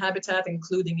isolated habitat,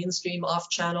 including in-stream,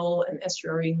 off-channel, and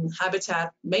estuarine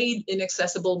habitat made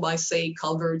inaccessible by, say,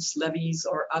 culverts, levees,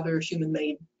 or other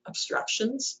human-made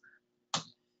obstructions.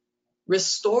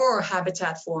 Restore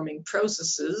habitat forming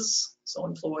processes, so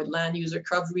employ land use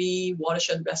recovery,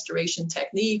 watershed restoration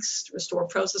techniques to restore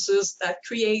processes that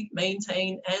create,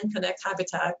 maintain, and connect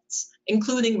habitats,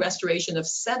 including restoration of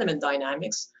sediment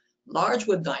dynamics, large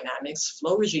wood dynamics,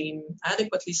 flow regime,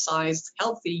 adequately sized,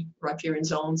 healthy riparian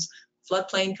zones,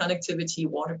 floodplain connectivity,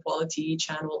 water quality,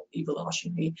 channel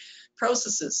evolutionary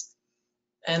processes,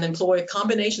 and employ a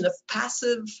combination of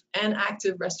passive and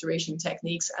active restoration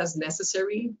techniques as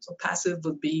necessary. So passive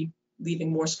would be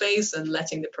leaving more space and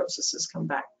letting the processes come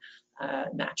back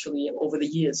naturally over the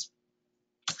years.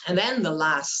 And then the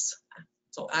last,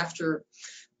 so after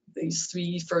these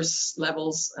 3 first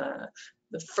levels,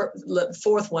 the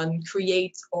fourth one,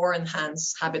 create or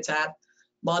enhance habitat,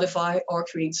 modify or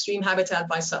create stream habitat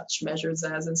by such measures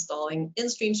as installing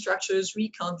in-stream structures,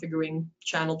 reconfiguring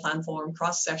channel platform,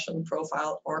 cross-section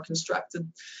profile, or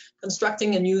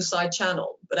constructing a new side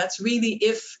channel. But that's really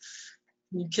if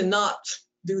you cannot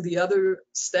do the other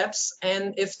steps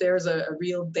and if there's a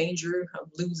real danger of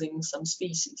losing some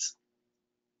species.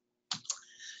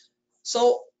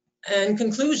 So in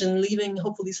conclusion, leaving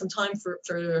hopefully some time for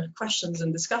questions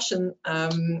and discussion,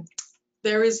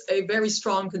 there is a very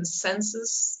strong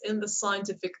consensus in the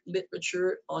scientific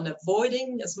literature on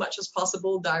avoiding as much as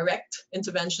possible direct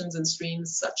interventions in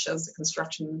streams, such as the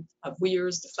construction of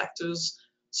weirs, deflectors,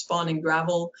 spawning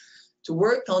gravel, to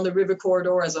work on the river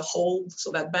corridor as a whole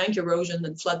so that bank erosion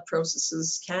and flood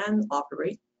processes can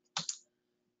operate.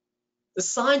 The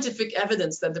scientific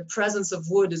evidence that the presence of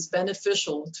wood is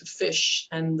beneficial to fish,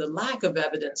 and the lack of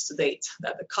evidence to date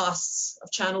that the costs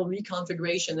of channel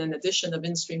reconfiguration and addition of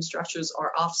in-stream structures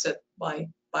are offset by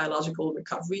biological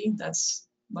recovery. That's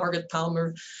Margaret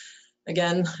Palmer,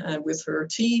 again, with her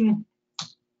team.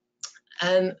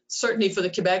 And certainly for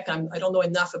the Quebec, I don't know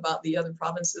enough about the other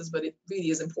provinces, but it really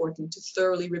is important to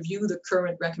thoroughly review the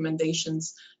current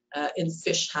recommendations in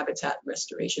fish habitat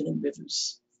restoration in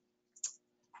rivers.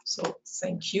 So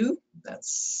thank you.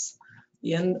 That's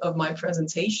the end of my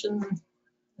presentation.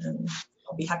 And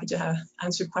I'll be happy to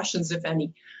answer questions, if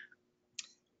any.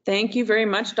 Thank you very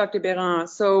much, Dr. Biron.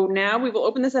 So now we will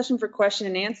open the session for question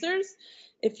and answers.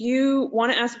 If you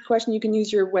want to ask a question, you can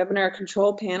use your webinar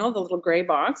control panel, the little gray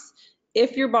box.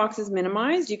 If your box is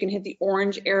minimized, you can hit the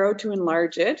orange arrow to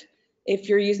enlarge it. If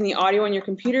you're using the audio on your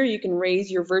computer, you can raise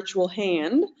your virtual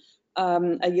hand,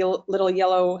 a little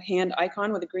yellow hand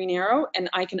icon with a green arrow, and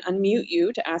I can unmute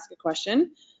you to ask a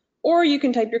question. Or you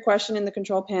can type your question in the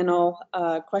control panel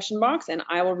question box, and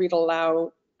I will read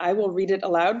it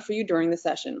aloud for you during the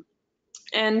session.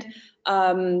 And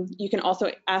you can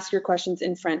also ask your questions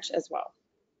in French as well.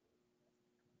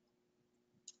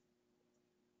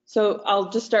 So I'll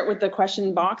just start with the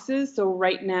question boxes. So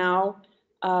right now,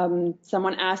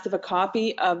 someone asked if a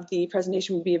copy of the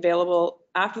presentation would be available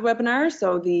after the webinar.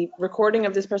 So the recording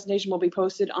of this presentation will be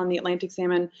posted on the Atlantic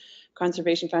Salmon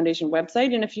Conservation Foundation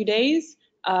website in a few days.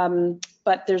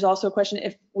 But there's also a question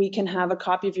if we can have a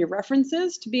copy of your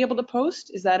references to be able to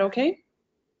post. Is that okay?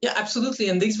 Yeah, absolutely.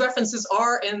 And these references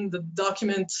are in the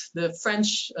document, the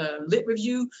French lit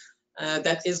review,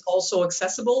 that is also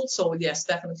accessible. So yes,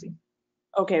 definitely.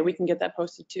 Okay, we can get that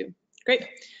posted too. Great.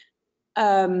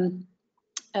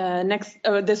 Next,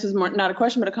 this was not a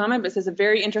question, but a comment, but it says a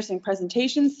very interesting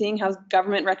presentation, seeing how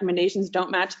government recommendations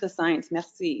don't match the science.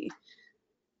 Merci.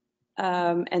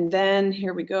 And then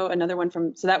here we go, another one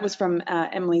from, so that was from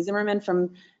Emily Zimmerman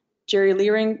from Jerry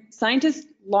Leering. Scientists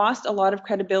lost a lot of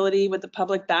credibility with the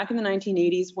public back in the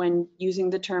 1980s when using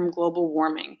the term global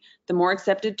warming. The more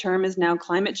accepted term is now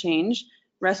climate change.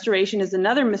 Restoration is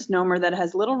another misnomer that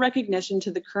has little recognition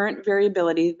to the current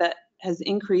variability that has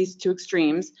increased to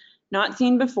extremes, not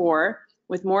seen before,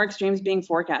 with more extremes being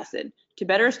forecasted. To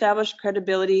better establish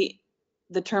credibility,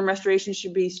 the term restoration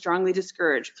should be strongly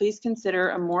discouraged. Please consider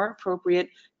a more appropriate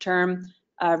term,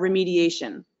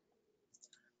 remediation.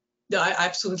 Yeah, I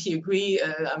absolutely agree.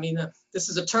 I mean, this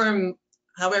is a term,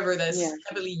 however, that's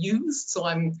heavily used.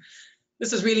 So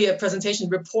this is really a presentation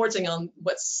reporting on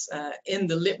what's in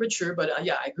the literature. But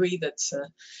yeah, I agree that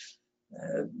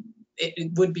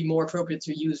it would be more appropriate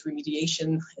to use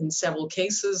remediation in several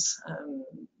cases.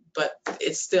 But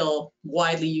it's still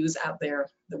widely used out there,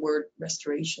 the word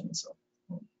restoration. So.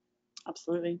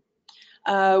 Absolutely.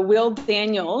 Will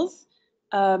Daniels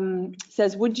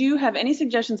says, would you have any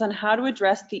suggestions on how to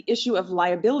address the issue of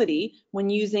liability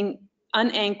when using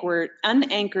unanchored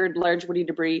large woody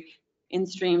debris in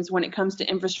streams when it comes to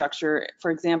infrastructure,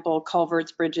 for example,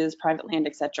 culverts, bridges, private land,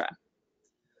 etc.?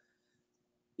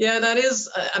 Yeah, that is,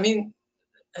 I mean,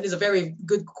 that is a very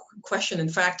good question, in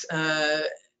fact.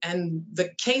 And the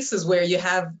cases where you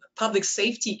have public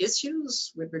safety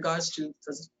issues with regards to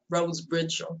roads,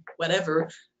 bridge, or whatever,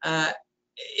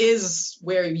 is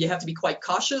where you have to be quite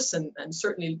cautious and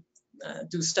certainly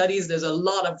do studies. There's a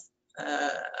lot of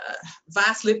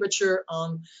vast literature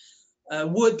on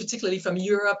wood, particularly from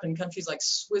Europe and countries like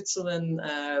Switzerland,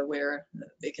 where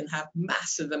they can have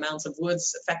massive amounts of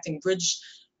woods affecting bridge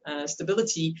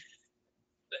stability.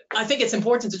 I think it's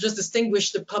important to just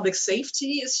distinguish the public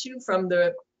safety issue from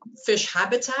the fish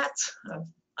habitat.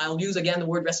 I'll use again the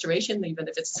word restoration, even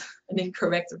if it's an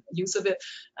incorrect use of it.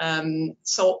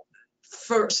 So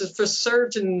for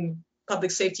certain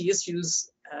public safety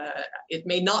issues, it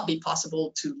may not be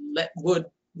possible to let wood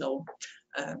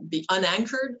be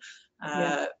unanchored.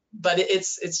 But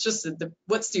it's just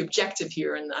what's the objective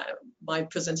here? And my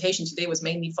presentation today was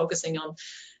mainly focusing on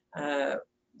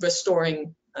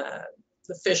restoring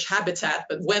the fish habitat,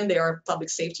 but when there are public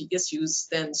safety issues,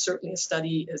 then certainly a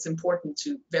study is important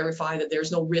to verify that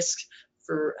there's no risk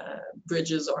for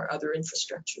bridges or other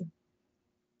infrastructure.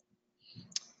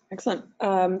 Excellent.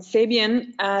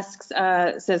 Fabian asks,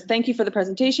 says, thank you for the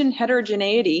presentation.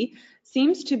 Heterogeneity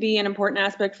seems to be an important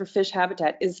aspect for fish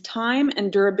habitat. Is time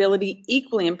and durability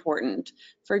equally important?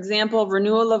 For example,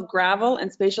 renewal of gravel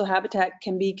and spatial habitat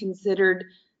can be considered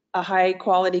a high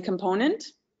quality component?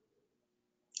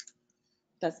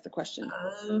 That's the question.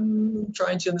 I'm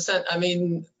trying to understand. I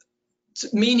mean,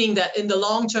 meaning that in the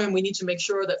long term, we need to make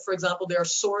sure that, for example, there are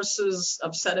sources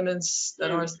of sediments that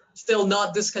are still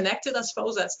not disconnected. I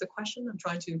suppose that's the question.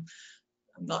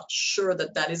 I'm not sure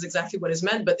that that is exactly what is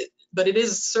meant, but it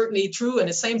is certainly true, and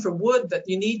the same for wood, that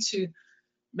you need to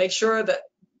make sure that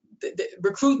the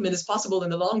recruitment is possible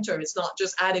in the long term. It's not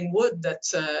just adding wood, that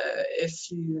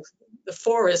the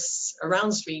forests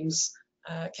around streams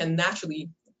can naturally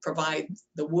provide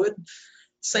the wood.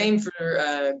 Same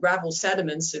for gravel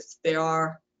sediments. If there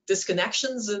are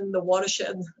disconnections in the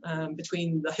watershed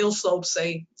between the hill slopes,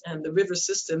 say, and the river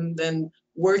system, then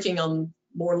working on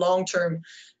more long-term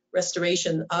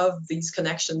restoration of these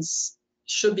connections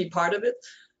should be part of it.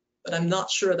 But I'm not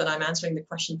sure that I'm answering the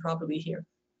question properly here.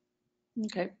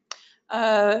 Okay.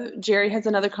 Jerry has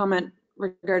another comment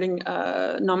regarding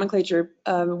nomenclature.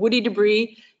 Woody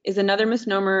debris is another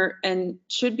misnomer and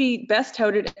should be best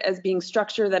touted as being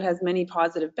structure that has many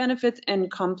positive benefits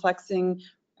and complexing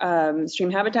stream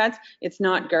habitats. It's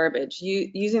not garbage.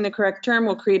 Using the correct term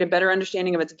will create a better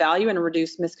understanding of its value and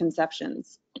reduce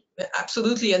misconceptions.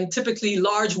 Absolutely, and typically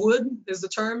large wood is the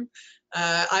term.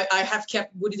 I have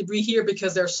kept woody debris here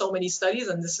because there are so many studies,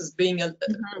 and this is being a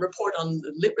report on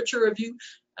the literature review.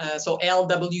 So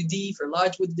LWD for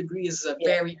large woody debris is a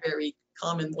very, very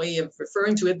common way of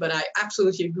referring to it, but I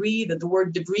absolutely agree that the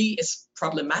word debris is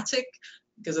problematic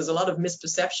because there's a lot of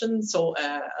misperception. So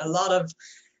a lot of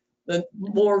the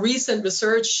more recent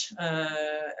research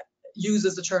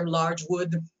uses the term large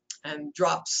wood and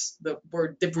drops the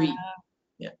word debris.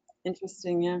 Yeah.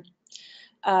 Interesting,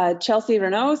 yeah. Chelsea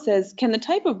Renault says, can the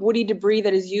type of woody debris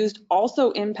that is used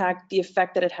also impact the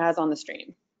effect that it has on the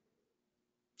stream?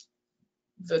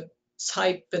 The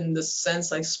type in the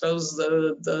sense, I suppose,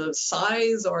 the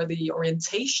size or the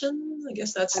orientation, I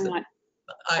guess that's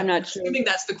I'm not sure. Assuming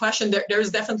that's the question.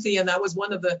 There's definitely, and that was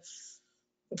one of the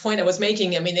point I was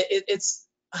making. I mean, it's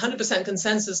 100%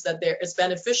 consensus that it's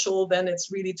beneficial. Then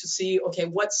it's really to see, okay,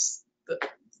 what's the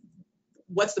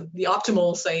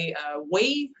optimal, say,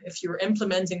 way if you're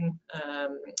implementing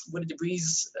wood debris?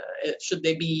 Should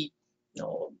they be,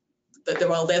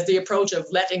 well, there's the approach of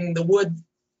letting the wood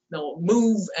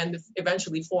move and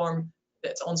eventually form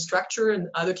its own structure. In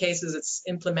other cases, it's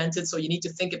implemented, so you need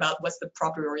to think about what's the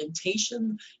proper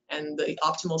orientation and the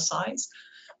optimal size.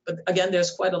 But again,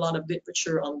 there's quite a lot of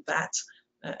literature on that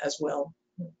as well.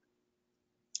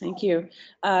 Thank you.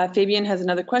 Fabian has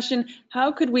another question.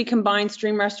 How could we combine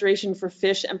stream restoration for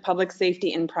fish and public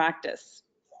safety in practice?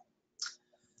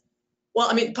 Well,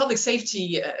 I mean, public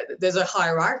safety, there's a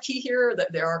hierarchy here.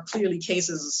 That there are clearly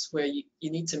cases where you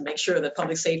need to make sure that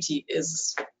public safety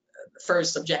is the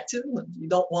first objective. You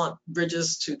don't want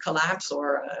bridges to collapse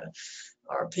or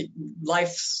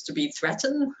lives to be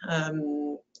threatened.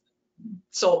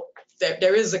 So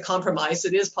there is a compromise.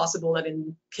 It is possible that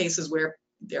in cases where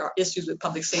there are issues with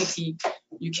public safety,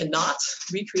 you cannot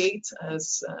recreate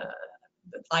as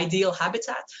the ideal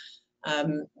habitat.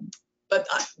 But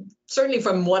certainly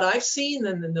from what I've seen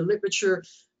and in the literature,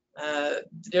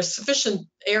 there's sufficient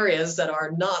areas that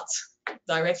are not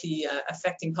directly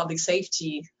affecting public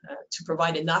safety to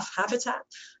provide enough habitat.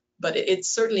 But it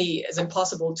certainly is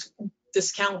impossible to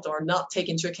discount or not take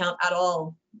into account at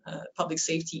all public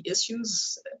safety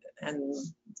issues. And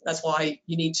that's why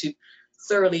you need to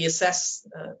thoroughly assess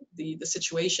the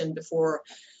situation before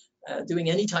doing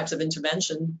any types of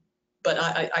intervention. But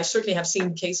I certainly have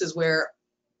seen cases where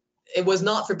it was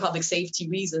not for public safety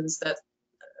reasons that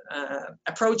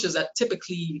approaches that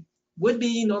typically would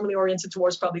be normally oriented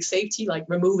towards public safety, like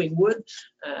removing wood,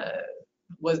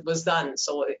 was done.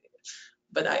 So,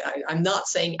 but I'm not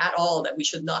saying at all that we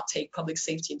should not take public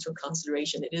safety into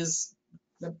consideration. It is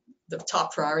the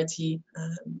top priority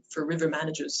for river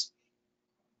managers.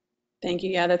 Thank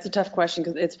you. Yeah, that's a tough question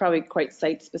because it's probably quite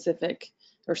site specific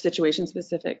or situation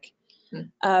specific.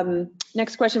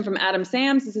 Next question from Adam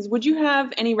Sams. This is, would you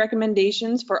have any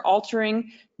recommendations for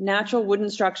altering natural wooden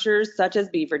structures such as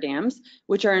beaver dams,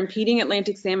 which are impeding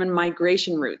Atlantic salmon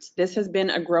migration routes? This has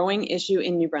been a growing issue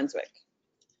in New Brunswick.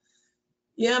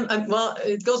 Yeah, well,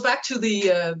 it goes back to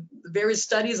the various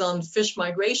studies on fish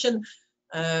migration.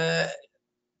 I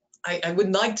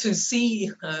would like to see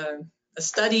a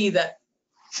study that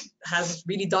has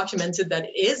really documented that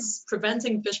it is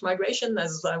preventing fish migration.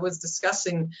 As I was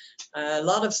discussing, a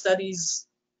lot of studies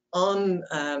on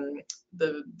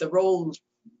the role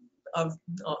of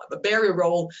a barrier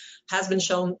role have been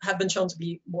shown to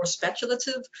be more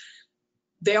speculative.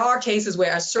 There are cases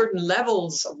where at certain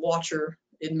levels of water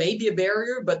it may be a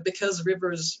barrier, but because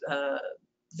rivers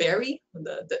vary,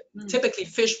 typically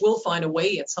fish will find a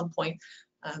way at some point.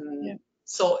 Yeah.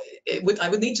 So I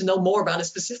would need to know more about a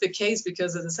specific case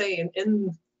because, as I say,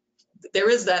 there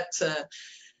is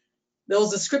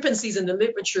those discrepancies in the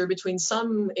literature between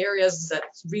some areas that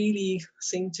really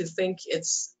seem to think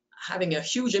it's having a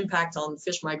huge impact on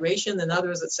fish migration and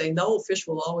others that say, no, fish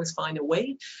will always find a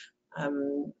way.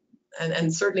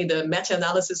 And certainly the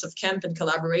meta-analysis of Kemp and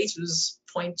collaborators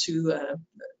point to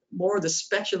more the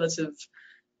speculative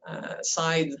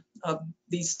side of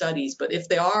these studies. But if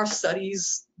there are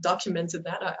studies documented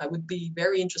that, I would be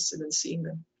very interested in seeing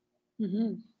them.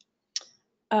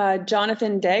 Mm-hmm.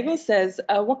 Jonathan Daigle says,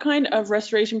 what kind of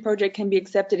restoration project can be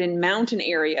accepted in mountain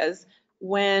areas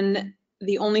when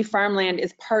the only farmland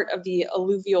is part of the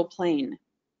alluvial plain?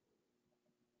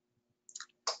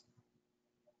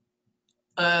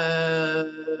 Yeah,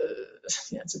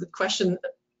 it's a good question,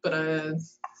 but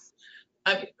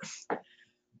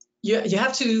you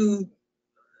have to,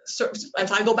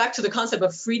 if I go back to the concept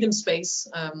of freedom space,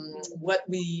 what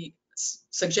we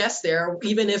suggest there,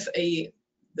 even if the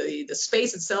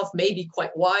space itself may be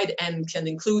quite wide and can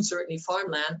include certainly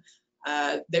farmland,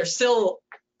 there's still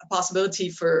a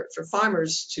possibility for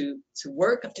farmers to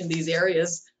work in these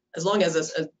areas as long as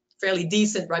a fairly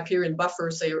decent riparian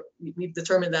buffer, say we've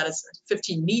determined that it's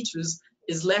 15 meters,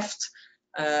 is left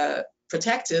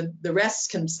protected. The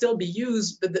rest can still be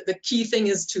used, but the key thing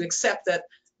is to accept that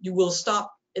you will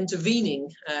stop intervening.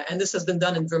 And this has been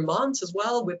done in Vermont as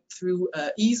well through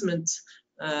easement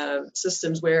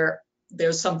systems where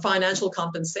there's some financial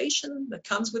compensation that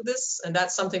comes with this, and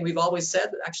that's something we've always said,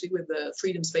 actually, with the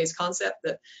freedom space concept,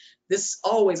 that this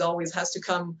always has to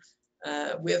come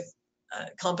with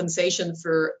compensation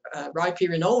for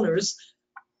riparian owners,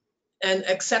 and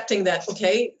accepting that,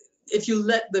 okay, if you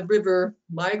let the river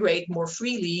migrate more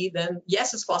freely, then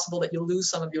yes, it's possible that you'll lose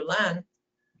some of your land,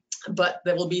 but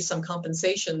there will be some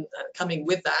compensation coming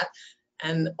with that.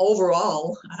 And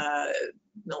overall,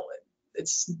 no,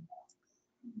 it's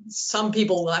some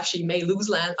people actually may lose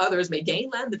land, others may gain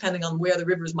land, depending on where the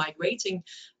river is migrating.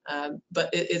 But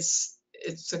it's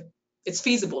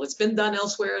feasible. It's been done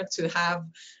elsewhere to have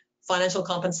financial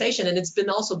compensation, and it's been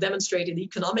also demonstrated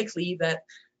economically that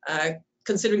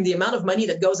considering the amount of money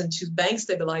that goes into bank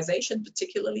stabilization,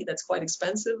 particularly, that's quite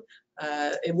expensive,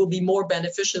 it will be more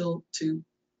beneficial to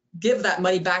give that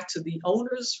money back to the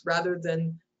owners rather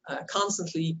than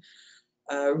constantly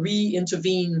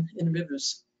re-intervene in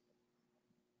rivers.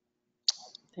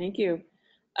 Thank you.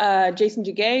 Jason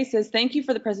Duguay says, thank you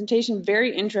for the presentation,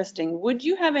 very interesting. Would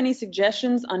you have any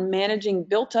suggestions on managing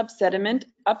built-up sediment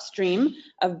upstream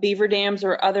of beaver dams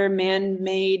or other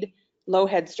man-made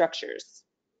low-head structures?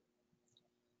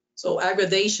 So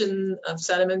aggradation of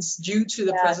sediments due to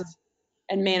the presence.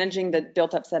 And managing the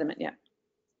built-up sediment, yeah.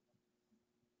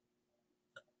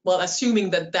 Well,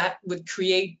 assuming that that would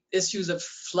create issues of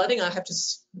flooding, I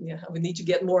would need to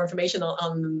get more information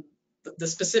on the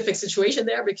specific situation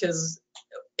there, because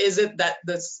is it that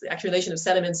the accumulation of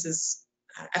sediments is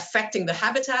affecting the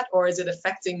habitat, or is it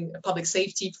affecting public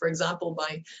safety, for example,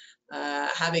 by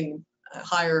having a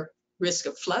higher risk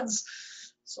of floods?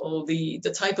 So the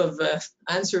type of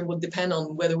answer would depend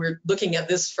on whether we're looking at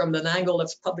this from an angle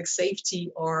of public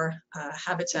safety or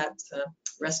habitat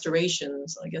restoration.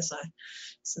 So I guess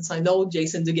since I know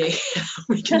Jason Duguay,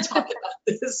 we can talk about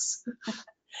this.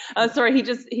 Sorry,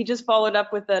 he just followed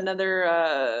up with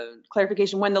another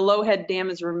clarification. When the low-head dam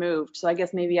is removed, so I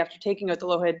guess maybe after taking out the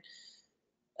low-head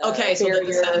okay, so barrier, that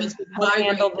the sediments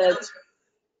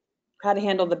how to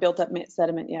handle the built-up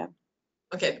sediment, yeah.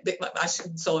 Okay,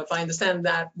 so if I understand,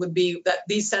 that would be that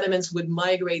these sediments would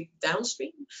migrate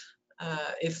downstream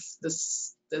if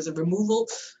there's a removal.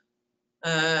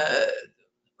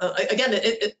 Again,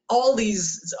 it's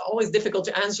always difficult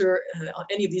to answer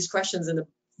any of these questions in a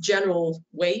general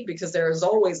way, because there is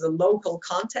always a local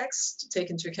context to take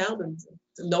into account, and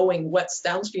knowing what's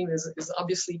downstream is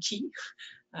obviously key.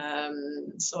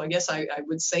 So I guess I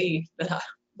would say that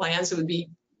my answer would be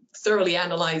thoroughly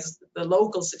analyze the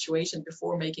local situation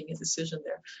before making a decision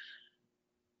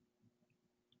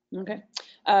there. Okay.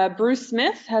 Bruce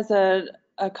Smith has a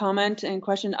comment and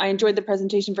question. I enjoyed the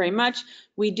presentation very much.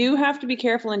 We do have to be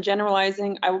careful in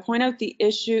generalizing. I will point out the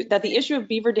issue of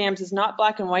beaver dams is not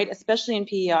black and white, especially in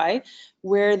PEI,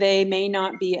 where they may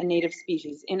not be a native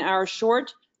species. In our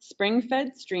short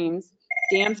spring-fed streams,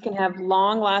 dams can have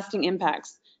long-lasting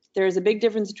impacts. There is a big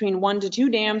difference between 1 to 2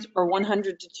 dams or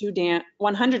 100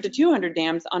 to 200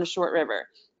 dams on a short river.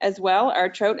 As well, our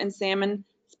trout and salmon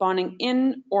spawning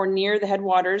in or near the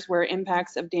headwaters where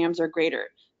impacts of dams are greater.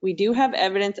 We do have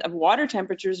evidence of water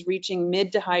temperatures reaching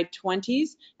mid to high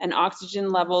 20s and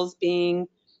oxygen levels being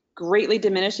greatly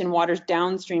diminished in waters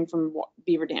downstream from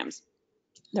beaver dams.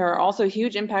 There are also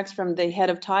huge impacts from the head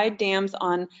of tide dams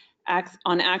on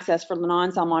access for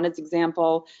non-salmonids,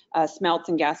 example, smelts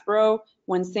and Gaspereau.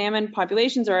 When salmon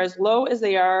populations are as low as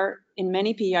they are in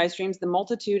many PEI streams, the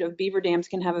multitude of beaver dams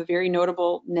can have a very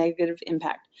notable negative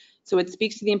impact. So it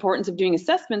speaks to the importance of doing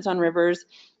assessments on rivers,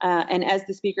 and as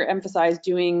the speaker emphasized,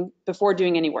 before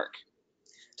doing any work.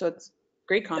 So it's a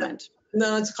great comment. Yeah.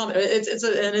 No, it's a comment.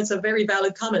 It's a very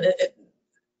valid comment.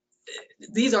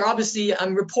 These are obviously,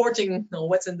 I'm reporting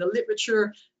what's in the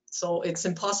literature, so it's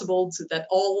impossible that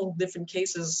all different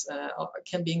cases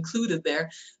can be included there.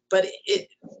 But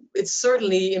it's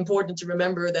certainly important to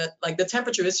remember that, like, the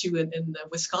temperature issue in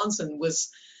Wisconsin was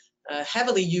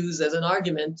heavily used as an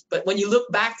argument. But when you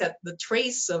look back at the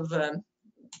trace of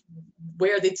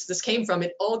where this came from,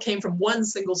 it all came from one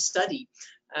single study,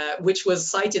 which was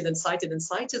cited and cited and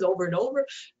cited over and over.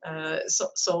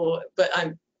 But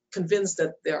I'm convinced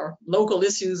that there are local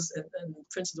issues in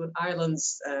Prince Edward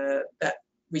Islands that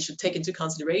we should take into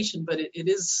consideration. But it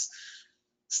is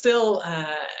still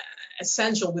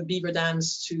essential with beaver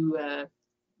dams to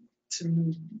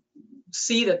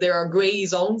see that there are gray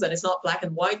zones, and it's not black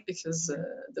and white, because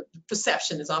the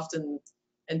perception is often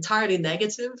entirely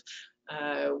negative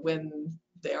when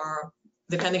they are,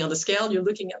 depending on the scale you're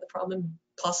looking at the problem,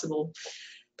 possible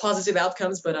positive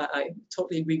outcomes. But I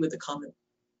totally agree with the comment.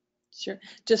 Sure.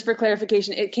 Just for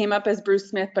clarification, it came up as Bruce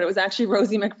Smith, but it was actually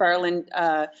Rosie McFarland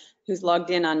who's logged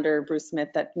in under Bruce Smith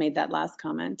that made that last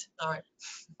comment. All right.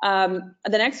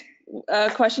 The next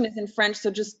question is in French, so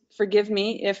just forgive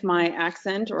me if my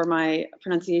accent or my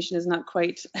pronunciation is not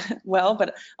quite well,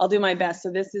 but I'll do my best.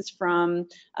 So this is from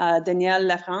Danielle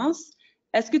Lafrance.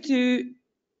 Est-ce que tu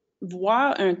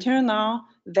vois un tournant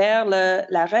vers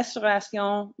la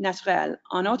restauration naturelle?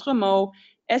 En autres mots,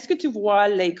 est-ce que tu vois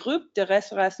les groupes de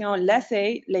restauration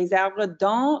laisser les arbres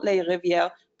dans les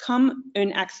rivières comme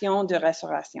une action de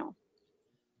restauration?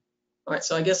 All right,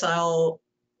 so I guess I'll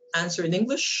answer in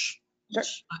English. Sure.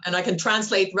 And I can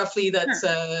translate roughly that.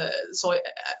 Sure. So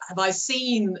have I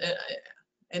seen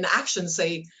in action,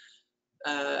 say,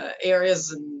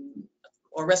 areas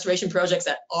or restoration projects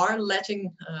that are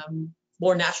letting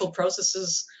more natural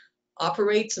processes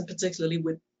operate, and particularly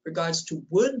with regards to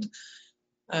wood?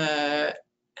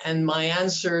 And my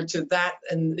answer to that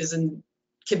is in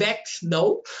Quebec,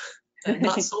 no.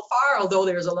 Not so far, although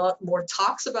there's a lot more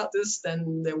talks about this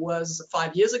than there was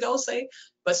 5 years ago, say.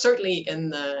 But certainly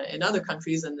in other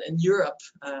countries and in Europe,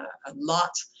 a lot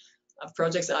of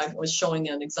projects. I was showing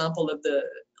an example of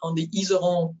on the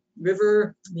Iseron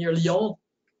River near Lyon.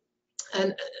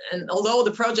 And although the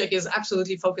project is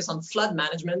absolutely focused on flood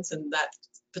management in that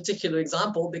particular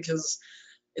example, because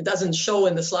it doesn't show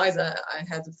in the slides that I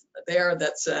had there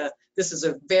that this is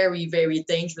a very, very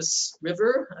dangerous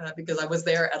river, because I was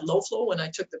there at low flow when I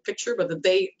took the picture, but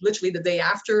literally the day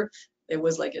after, there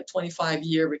was like a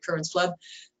 25-year recurrence flood.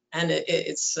 And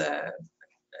it's a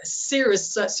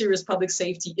serious public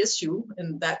safety issue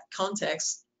in that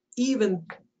context,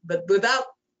 but without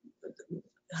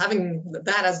having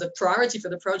that as the priority for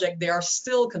the project, they are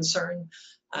still concerned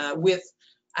with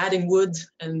adding wood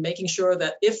and making sure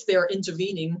that if they're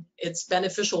intervening, it's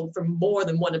beneficial for more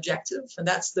than one objective. And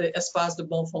that's the espace de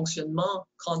bon fonctionnement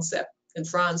concept in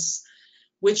France,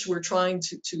 which we're trying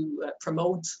to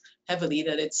promote heavily,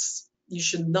 that you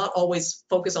should not always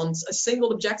focus on a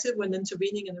single objective when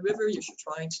intervening in the river. You should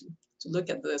try to look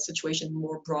at the situation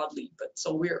more broadly. But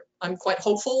so I'm quite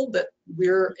hopeful that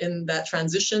we're in that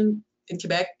transition in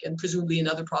Quebec and presumably in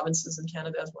other provinces in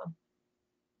Canada as well.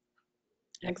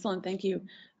 Excellent, thank you.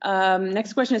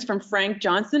 Next question is from Frank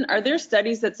Johnson. Are there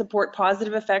studies that support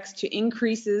positive effects to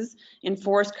increases in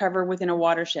forest cover within a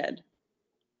watershed?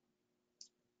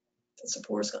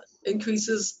 Supports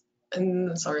increases,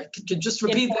 and sorry, could you just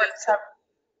repeat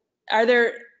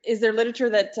that? Is there literature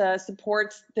that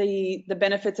supports the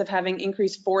benefits of having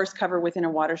increased forest cover within a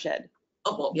watershed?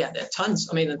 Oh, well, yeah, there are tons.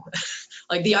 I mean,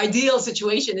 like the ideal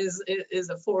situation is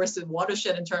a forested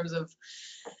watershed in terms of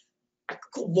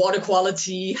water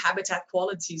quality, habitat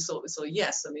quality. So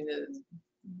yes, I mean,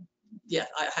 yeah,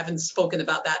 I haven't spoken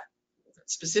about that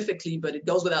specifically, but it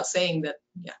goes without saying that,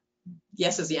 yeah,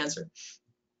 yes is the answer.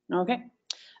 Okay.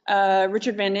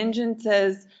 Richard Van Ingen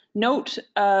says, note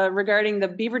regarding the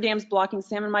beaver dams blocking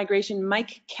salmon migration,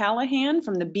 Mike Callahan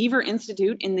from the Beaver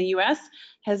Institute in the US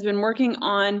has been working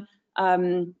on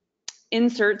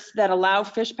inserts that allow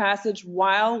fish passage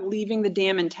while leaving the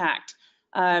dam intact.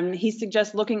 He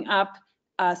suggests looking up,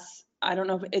 I don't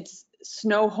know if it's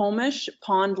Snohomish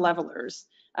pond levelers.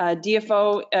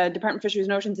 DFO, Department of Fisheries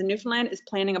and Oceans in Newfoundland, is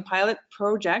planning a pilot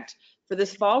project for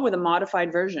this fall with a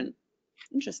modified version.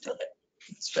 Interesting.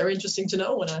 It's very interesting to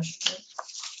know.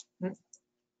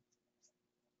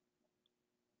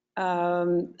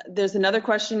 There's another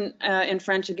question in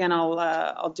French. Again,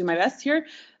 I'll do my best here.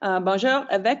 Bonjour,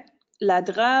 avec la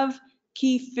drave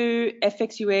qui fut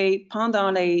effectuée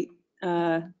pendant les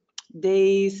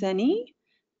décennies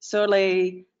sur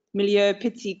les milieux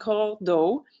petits cours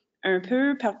d'eau, un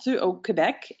peu partout au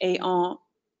Québec et en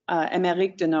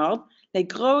Amérique du Nord, les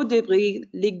gros débris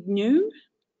ligneux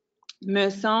me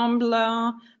semblent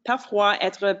parfois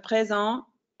être présents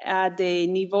à des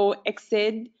niveaux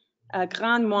excèdent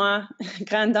grandement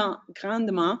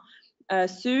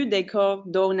ceux des cours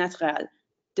d'eau naturels.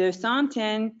 De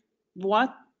centaines,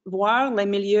 voire les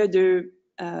milieux de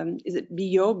is it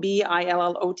BILLOTS,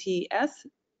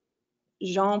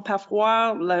 Jean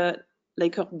parfois les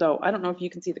cours d'eau. I don't know if you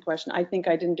can see the question. I think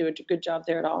I didn't do a good job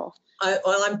there at all.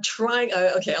 Well, I'm trying.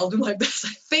 Okay, I'll do my best.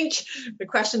 I think the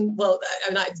question, well,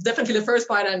 I mean, definitely the first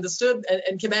part I understood,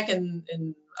 and Quebec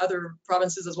and other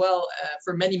provinces as well.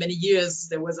 For many, many years,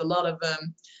 there was a lot of,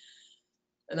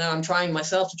 and now I'm trying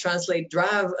myself to translate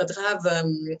drave.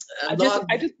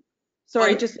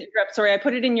 Sorry, just interrupt. Sorry, I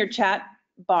put it in your chat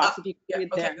box. If you can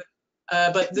read okay, there.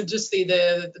 But the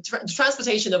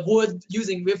transportation of wood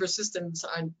using river systems,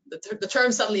 the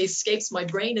term suddenly escapes my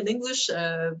brain in English,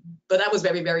 but that was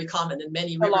very, very common in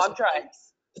many rivers. Log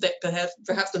drives.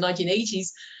 Perhaps the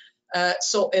 1980s.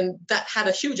 And that had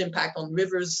a huge impact on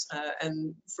rivers,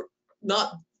 and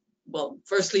not well,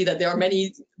 firstly, that there are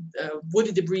many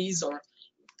woody debris, or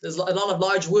there's a lot of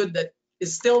large wood that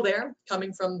is still there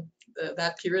coming from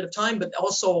that period of time, but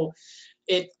also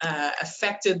it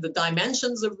affected the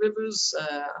dimensions of rivers.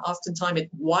 Oftentimes it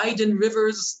widened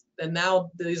rivers, and now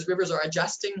these rivers are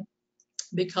adjusting,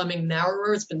 becoming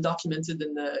narrower. It's been documented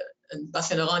in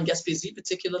Bas-Saint-Laurent and Gaspésie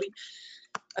particularly.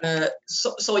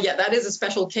 So yeah, that is a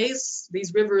special case.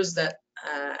 These rivers that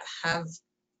have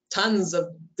tons of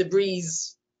debris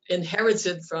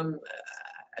inherited from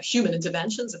human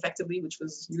interventions, effectively, which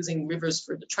was using rivers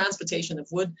for the transportation of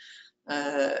wood,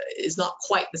 is not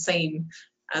quite the same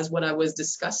as what I was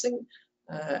discussing.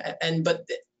 But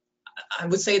I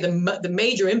would say the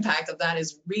major impact of that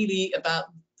is really about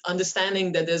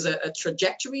understanding that there's a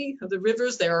trajectory of the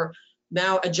rivers. They are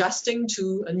now adjusting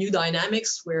to a new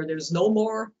dynamics where there's no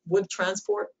more wood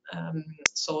transport.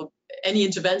 So any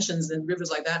interventions in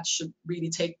rivers like that should really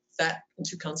take that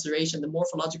into consideration, the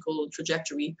morphological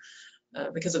trajectory,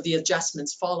 because of the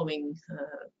adjustments following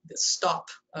the stop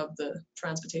of the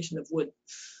transportation of wood.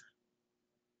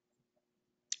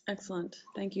 Excellent,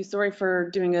 thank you. Sorry for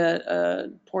doing a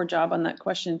poor job on that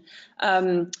question.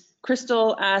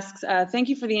 Crystal asks, thank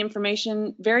you for the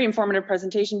information, very informative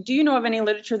presentation. Do you know of any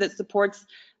literature that supports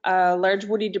large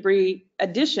woody debris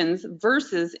additions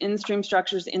versus in-stream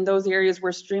structures in those areas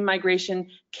where stream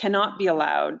migration cannot be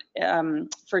allowed?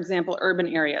 For example, urban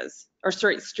areas, or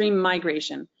sorry, stream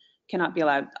migration cannot be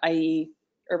allowed, i.e.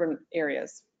 urban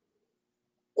areas.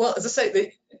 Well, as I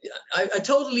say, I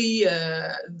totally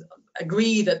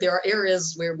agree that there are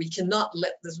areas where we cannot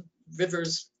let the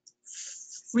rivers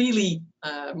freely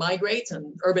migrate,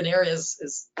 and urban areas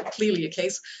is clearly a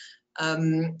case.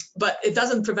 But it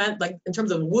doesn't prevent, like in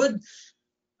terms of wood,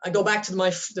 I go back to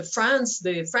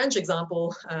the French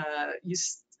example.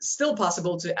 It's still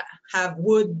possible to have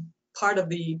wood part of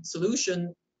the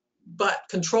solution, but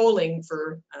controlling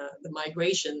for the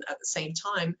migration at the same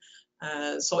time.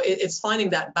 So it's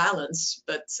finding that balance,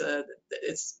 but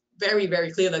it's very,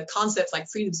 very clear that concepts like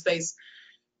freedom space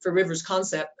for rivers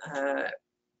concept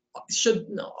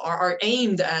are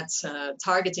aimed at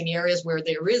targeting areas where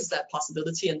there is that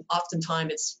possibility, and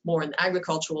oftentimes it's more in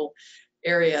agricultural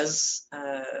areas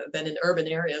than in urban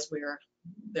areas where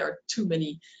there are too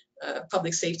many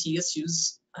public safety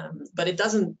issues. But it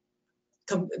doesn't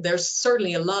there's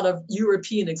certainly a lot of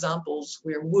European examples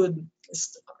where wood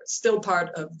is still part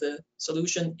of the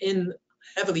solution in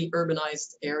heavily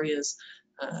urbanized areas,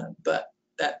 but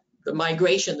that the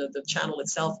migration of the channel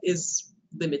itself is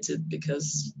limited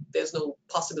because there's no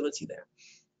possibility there.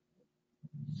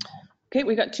 Okay,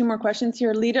 we got two more questions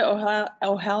here. Lita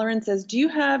O'Halloran says, do you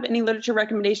have any literature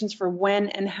recommendations for when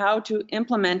and how to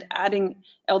implement adding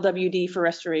LWD for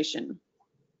restoration?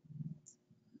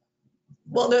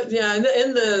 Well, in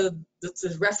the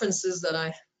references that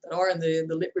are in the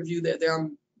lit review, there are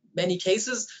many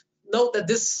cases. Note that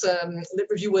this lit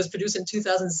review was produced in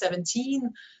 2017,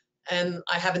 and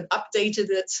I haven't updated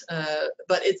it.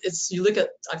 But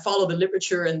I follow the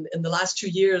literature, and in the last 2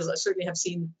 years, I certainly have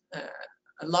seen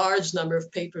a large number of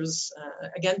papers,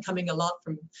 again, coming a lot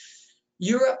from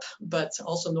Europe, but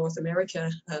also North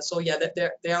America. So yeah,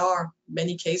 there are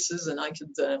many cases, and I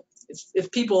could,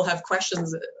 if people have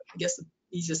questions, I guess the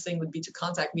easiest thing would be to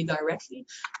contact me directly.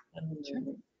 Sure.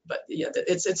 But yeah,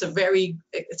 it's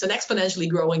an exponentially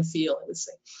growing field, I would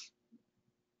say.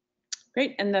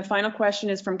 Great, and the final question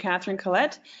is from Catherine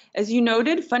Collette. As you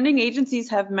noted, funding agencies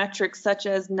have metrics such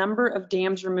as number of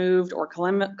dams removed or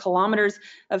kilometers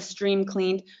of stream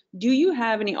cleaned. Do you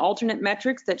have any alternate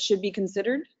metrics that should be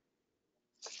considered?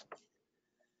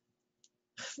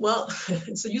 Well,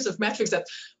 it's the use of metrics that,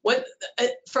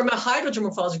 from a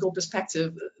hydrogeomorphological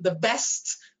perspective, the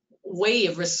best way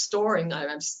of restoring,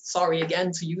 I'm sorry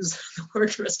again to use the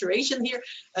word restoration here,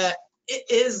 it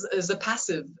is a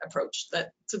passive approach,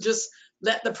 that to just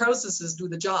let the processes do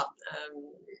the job.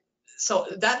 So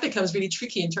that becomes really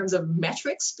tricky in terms of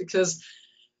metrics, because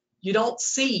you don't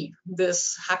see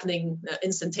this happening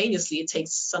instantaneously. It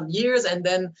takes some years, and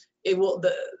then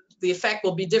the effect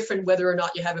will be different whether or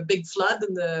not you have a big flood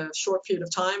in the short period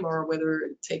of time, or whether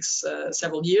it takes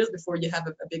several years before you have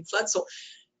a big flood. So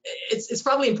it's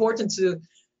probably important to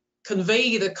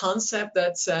convey the concept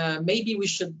that maybe we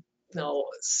should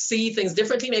see things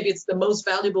differently. Maybe it's the most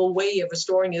valuable way of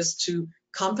restoring is to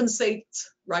compensate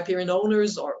riparian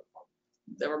owners, or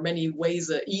there are many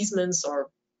ways, easements or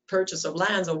purchase of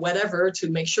lands or whatever, to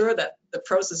make sure that the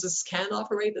processes can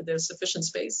operate, that there's sufficient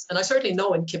space. And I certainly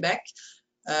know in Quebec,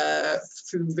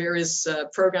 through various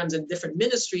programs in different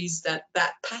ministries, that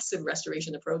passive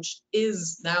restoration approach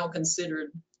is now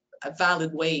considered a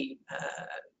valid way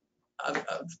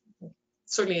of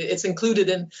certainly it's included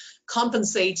in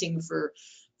compensating for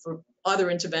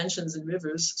other interventions in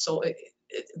rivers. So,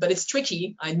 but it's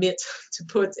tricky, I admit, to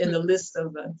put in the list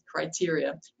of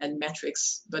criteria and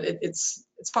metrics. But it's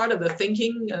part of the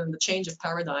thinking and the change of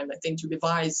paradigm, I think, to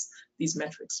revise these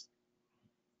metrics.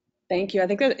 Thank you. I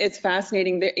think that it's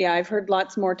fascinating. Yeah, I've heard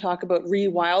lots more talk about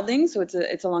rewilding, so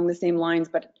it's along the same lines,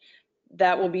 but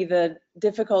that will be the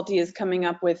difficulty, is coming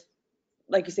up with,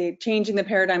 like you say, changing the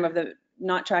paradigm of the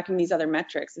not tracking these other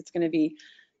metrics. It's going to be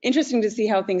interesting to see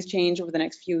how things change over the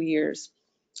next few years.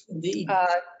 Indeed.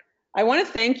 I want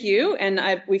to thank you,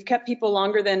 and we've kept people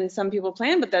longer than some people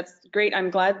planned, but that's great. I'm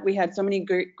glad we had so many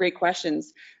great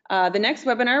questions. The next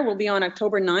webinar will be on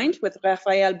October 9th with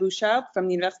Raphaël Bouchard from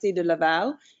the Université de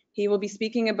Laval. He will be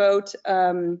speaking about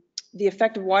the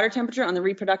effect of water temperature on the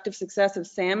reproductive success of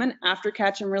salmon after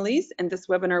catch and release, and this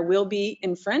webinar will be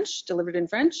in French, delivered in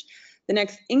French. The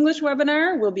next English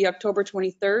webinar will be October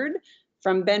 23rd.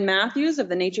 From Ben Matthews of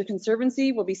the Nature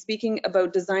Conservancy, will be speaking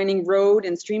about designing road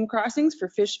and stream crossings for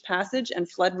fish passage and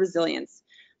flood resilience.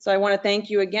 So I want to thank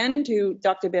you again to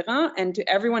Dr. Biron and to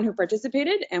everyone who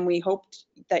participated, and we hope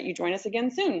that you join us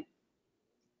again soon.